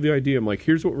came up with the idea, I'm like,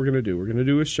 here's what we're going to do. We're going to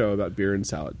do a show about beer and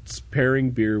salad. It's pairing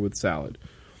beer with salad.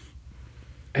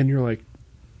 And you're like,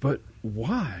 but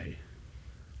why?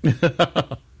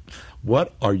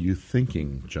 What are you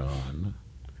thinking, John?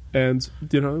 And,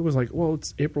 it was like, well,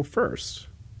 it's April 1st.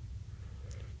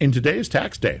 And today is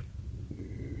tax day.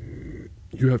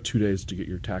 You have 2 days to get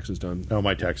your taxes done. Oh,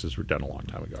 my taxes were done a long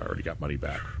time ago. I already got money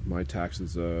back. My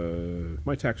taxes are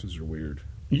weird.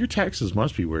 Your taxes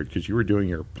must be weird because you were doing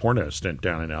your porno stint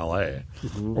down in L.A.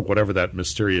 Or whatever that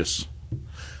mysterious...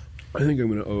 I think I'm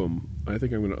going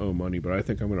to owe money, but I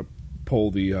think I'm going to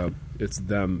pull the it's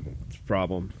them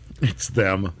problem. It's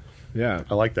them. Yeah.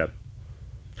 I like that.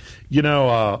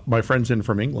 My friends in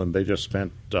from England, they just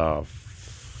spent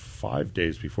 5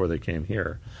 days before they came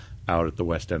here out at the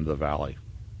west end of the valley.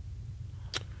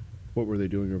 What were they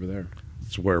doing over there?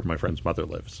 It's where my friend's mother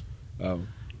lives. Oh.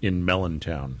 In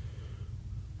Melontown.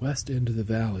 West end of the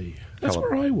valley. That's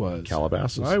where I was.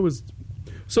 Calabasas. I was.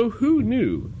 So who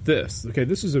knew this? Okay,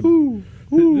 this is a.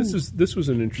 This was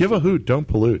an interesting. Give a hoot, don't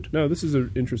pollute. No, this is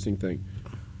an interesting thing.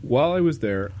 While I was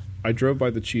there, I drove by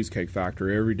the Cheesecake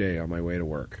Factory every day on my way to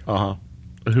work. Uh-huh.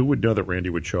 Who would know that Randy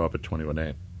would show up at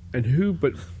 21A? And who,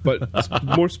 but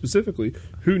more specifically,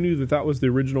 who knew that was the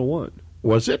original one?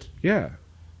 Was it? Yeah.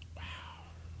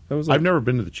 That was. I've never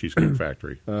been to the Cheesecake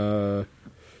Factory.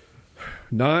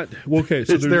 Not well, okay.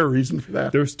 So is there a reason for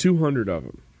that? There's 200 of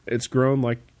them. It's grown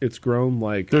like.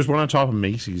 There's one on top of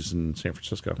Macy's in San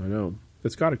Francisco. I know.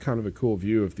 It's got a kind of a cool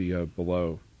view of the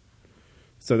below.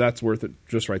 So that's worth it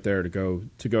just right there to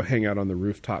go hang out on the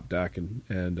rooftop deck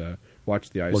and watch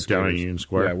the ice. Look down on Union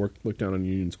Square. Yeah, look down on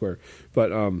Union Square.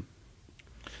 But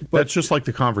that's just like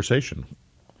The Conversation,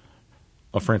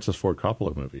 a Francis Ford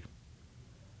Coppola movie.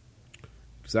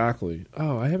 Exactly.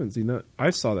 Oh, I haven't seen that. I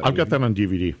saw that. I've got that on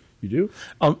DVD. You do?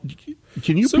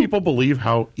 Can you people believe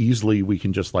how easily we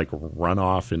can just like run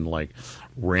off in like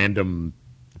random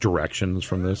directions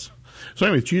from this? So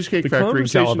anyway, Cheesecake Factory in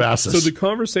Calabasas. So the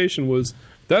conversation was,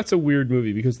 that's a weird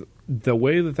movie because the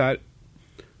way that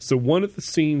So one of the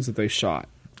scenes that they shot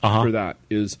for that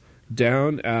is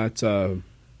down at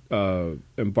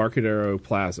Embarcadero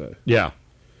Plaza. Yeah.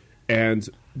 And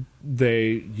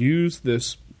they use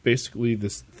this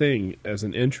thing as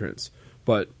an entrance,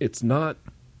 but it's not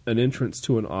an entrance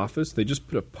to an office. They just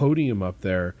put a podium up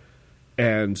there,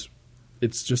 and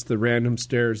it's just the random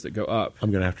stairs that go up. I'm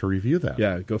going to have to review that.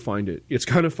 Yeah, go find it. It's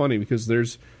kind of funny because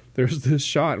there's this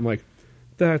shot. I'm like,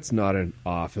 that's not an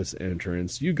office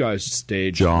entrance. You guys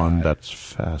staged John, that. that's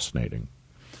fascinating.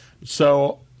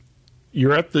 So you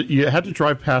had to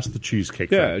drive past the Cheesecake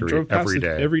Factory drove past every it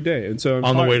day. every day, and so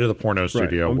on the way to the porno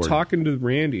studio. I'm talking to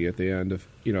Randy at the end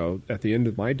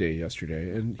of my day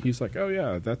yesterday, and he's like, "Oh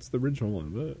yeah, that's the original one."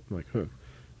 But I'm like, "Huh?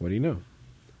 What do you know?"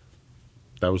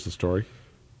 That was the story.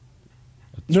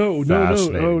 No.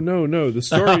 The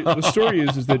story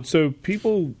is that so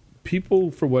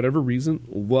people for whatever reason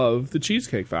love the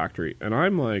Cheesecake Factory, and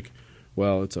I'm like,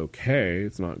 well, it's okay.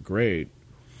 It's not great.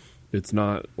 It's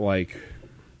not like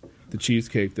the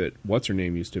cheesecake that what's her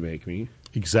name used to make me.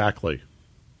 Exactly.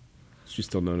 She's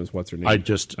still known as what's her name. I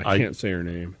can't say her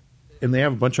name. And they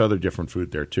have a bunch of other different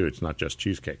food there too. It's not just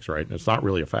cheesecakes, right? It's not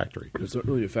really a factory. It's not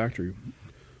really a factory.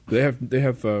 They have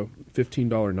 $15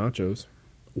 nachos.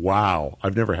 Wow,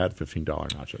 I've never had $15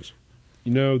 nachos.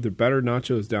 You know, the better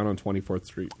nachos down on 24th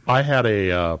Street. I had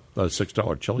a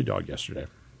 $6 chili dog yesterday.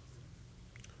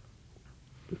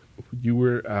 You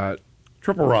were at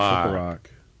Triple Rock. Triple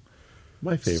Rock.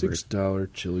 My favorite.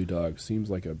 $6 chili dog seems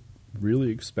like a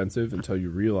really expensive until you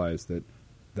realize that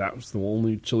was the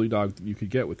only chili dog that you could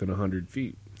get within 100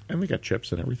 feet. And they got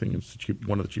chips and everything. It's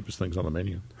one of the cheapest things on the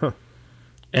menu. Huh.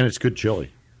 And it's good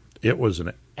chili. It was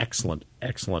an excellent,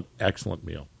 excellent, excellent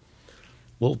meal.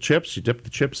 Little chips. You dip the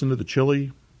chips into the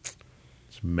chili.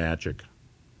 It's magic.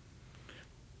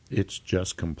 It's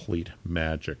just complete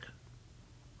magic.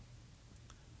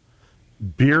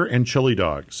 Beer and chili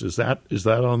dogs. Is that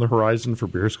on the horizon for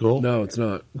beer school? No, it's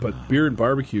not. But beer and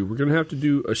barbecue. We're going to have to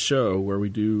do a show where we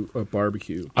do a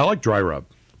barbecue. I like dry rub.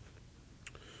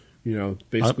 You know,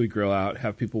 basically grill out,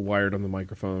 have people wired on the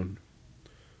microphone,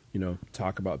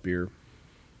 talk about beer.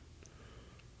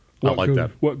 I like that.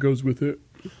 What goes with it?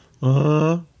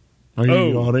 Are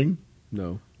you yawning?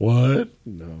 No. What?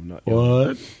 No, I'm not What?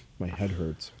 yawning. My head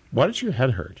hurts. Why does your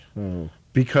head hurt? Oh.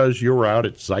 Because you were out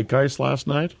at Zeitgeist last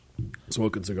night?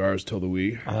 Smoking cigars till the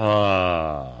wee.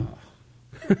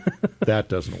 That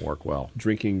doesn't work well.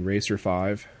 Drinking Racer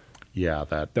 5. Yeah,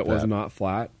 that was not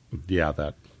flat. Yeah,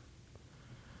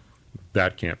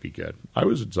 that can't be good. I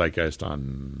was at Zeitgeist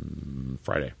on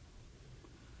Friday.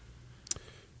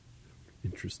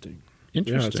 Interesting.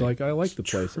 Interesting. Yeah, it's like I like the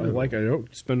place. I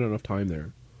don't spend enough time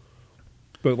there.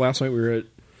 But last night we were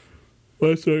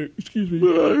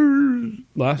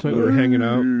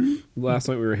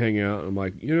hanging out. And I'm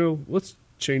like, let's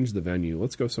change the venue.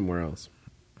 Let's go somewhere else.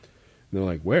 And they're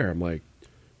like, where? I'm like,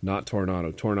 not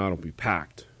Tornado. Tornado will be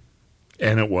packed.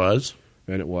 And it was?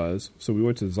 And it was. So we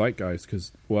went to the Zeitgeist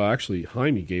because, actually,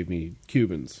 Jaime gave me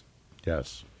Cubans.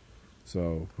 Yes.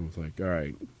 So I was like, all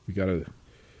right, we got to...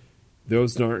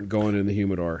 Those aren't going in the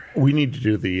humidor. We need to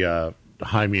do the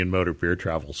Jaime and Motor Beer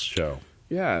Travels show.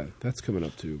 Yeah, that's coming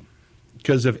up too.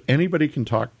 Because if anybody can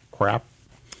talk crap,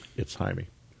 it's Jaime.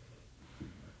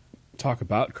 Talk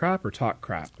about crap or talk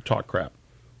crap? Talk crap.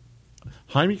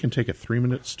 Jaime can take a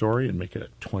 3-minute story and make it a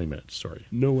 20-minute story.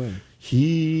 No way.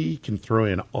 He can throw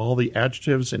in all the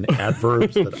adjectives and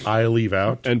adverbs that I leave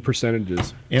out. And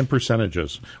percentages.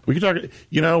 We could talk,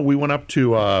 we went up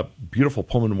to beautiful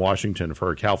Pullman, Washington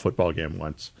for a Cal football game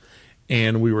once,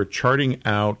 and we were charting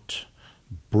out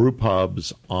brew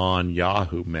pubs on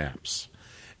Yahoo Maps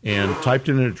and typed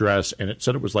in an address, and it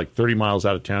said it was like 30 miles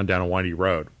out of town down a windy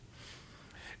road.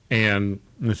 And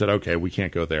we said, okay, we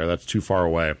can't go there. That's too far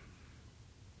away.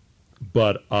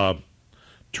 But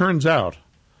turns out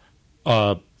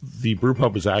the brew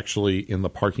pub was actually in the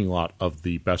parking lot of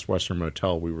the Best Western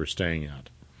Motel we were staying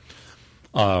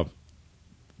at.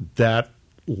 That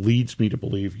leads me to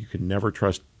believe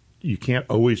you can't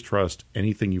always trust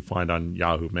anything you find on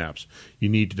Yahoo Maps. You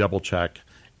need to double check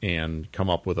and come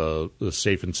up with a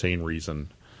safe and sane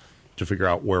reason to figure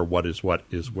out where what is where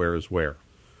is where.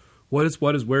 What is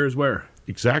where is where.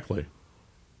 Exactly.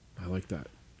 I like that.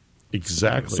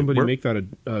 Exactly. Somebody make that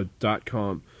a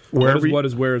 .com. Wherever what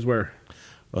is where is where.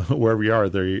 Wherever you are,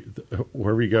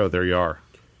 wherever you go, there you are.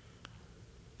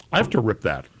 I have to rip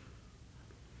that.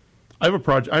 I have a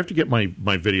project. I have to get my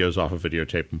videos off of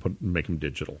videotape and make them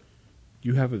digital.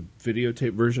 You have a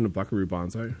videotape version of Buckaroo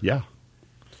Banzai? Yeah.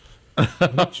 Why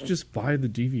don't you just buy the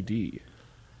DVD?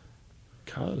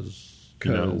 Because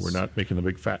we're not making the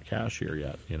big fat cash here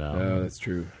yet. Oh, that's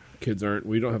true. kids aren't.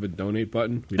 We don't have a donate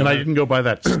button. And I didn't go buy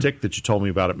that stick that you told me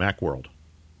about at Macworld.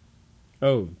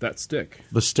 Oh, that stick.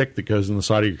 The stick that goes in the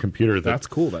side of your computer. That's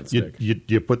cool, that stick.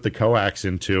 You put the coax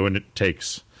into, and it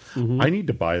takes. I need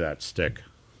to buy that stick.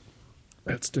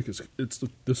 That stick is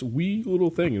this wee little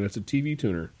thing, and it's a TV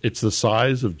tuner. It's the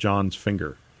size of John's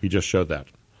finger. He just showed that.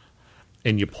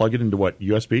 And you plug it into what,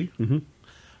 USB?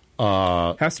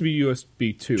 Mm-hmm. Has to be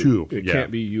USB 2. It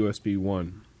can't be USB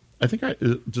 1. I think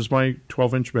does my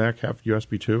 12-inch Mac have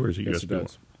USB 2, or is it yes, USB? It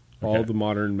does. 1? All Okay. the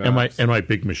modern Macs. And my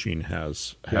big machine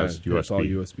has USB. It's all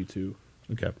USB 2.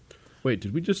 Okay. Wait,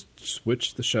 did we just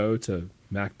switch the show to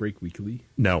Mac Break Weekly?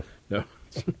 No.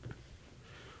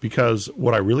 Because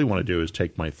what I really want to do is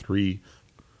take my three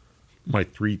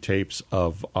tapes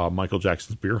of Michael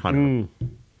Jackson's Beer Hunter,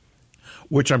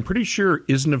 which I'm pretty sure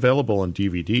isn't available on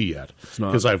DVD yet,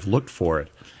 because I've looked for it,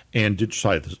 and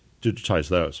digitize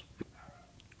those.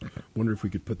 Wonder if we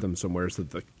could put them somewhere so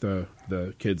that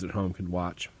the kids at home can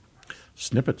watch.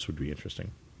 Snippets would be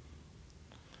interesting.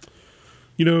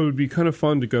 You know, it would be kind of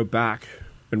fun to go back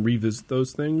and revisit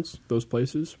those things, those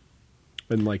places,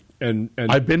 and and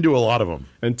I've been to a lot of them,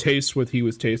 and taste what he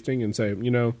was tasting, and say,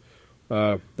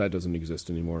 that doesn't exist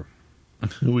anymore.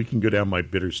 We can go down my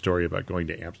bitter story about going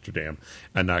to Amsterdam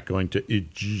and not going to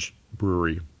Ij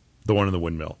Brewery, the one in the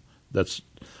windmill. That's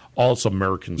all us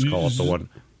Americans call it. The one.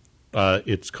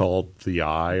 It's called the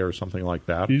Eye or something like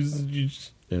that.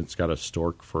 And it's got a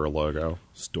stork for a logo.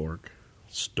 Stork.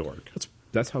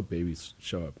 That's how babies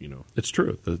show up, It's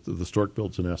true. The stork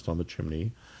builds a nest on the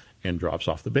chimney and drops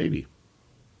off the baby.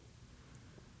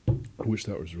 I wish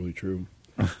that was really true.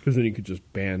 Because then you could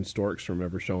just ban storks from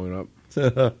ever showing up.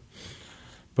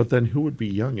 But then who would be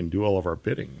young and do all of our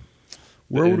bidding?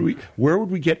 Where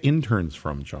would we get interns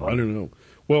from, John? I don't know.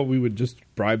 Well, we would just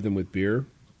bribe them with beer.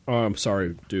 Oh, I'm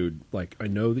sorry, dude. I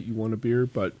know that you want a beer,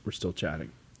 but we're still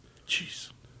chatting.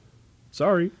 Jeez.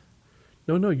 Sorry.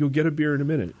 No, you'll get a beer in a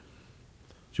minute. Do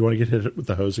you want to get hit with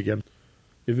the hose again?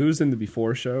 If it was in the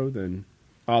before show, then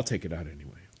I'll take it out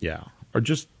anyway. Yeah. Or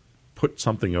just put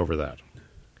something over that.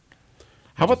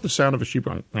 How about the sound of a sheep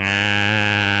going?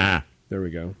 Ah. There we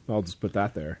go. I'll just put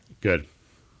that there. Good.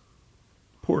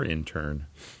 Poor intern.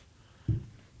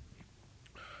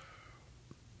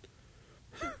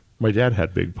 My dad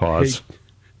had big paws.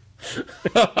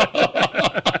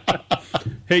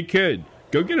 Hey, kid,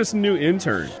 go get us a new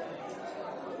intern.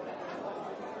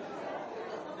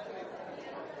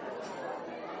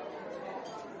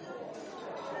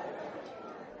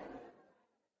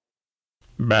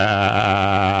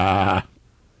 Bah.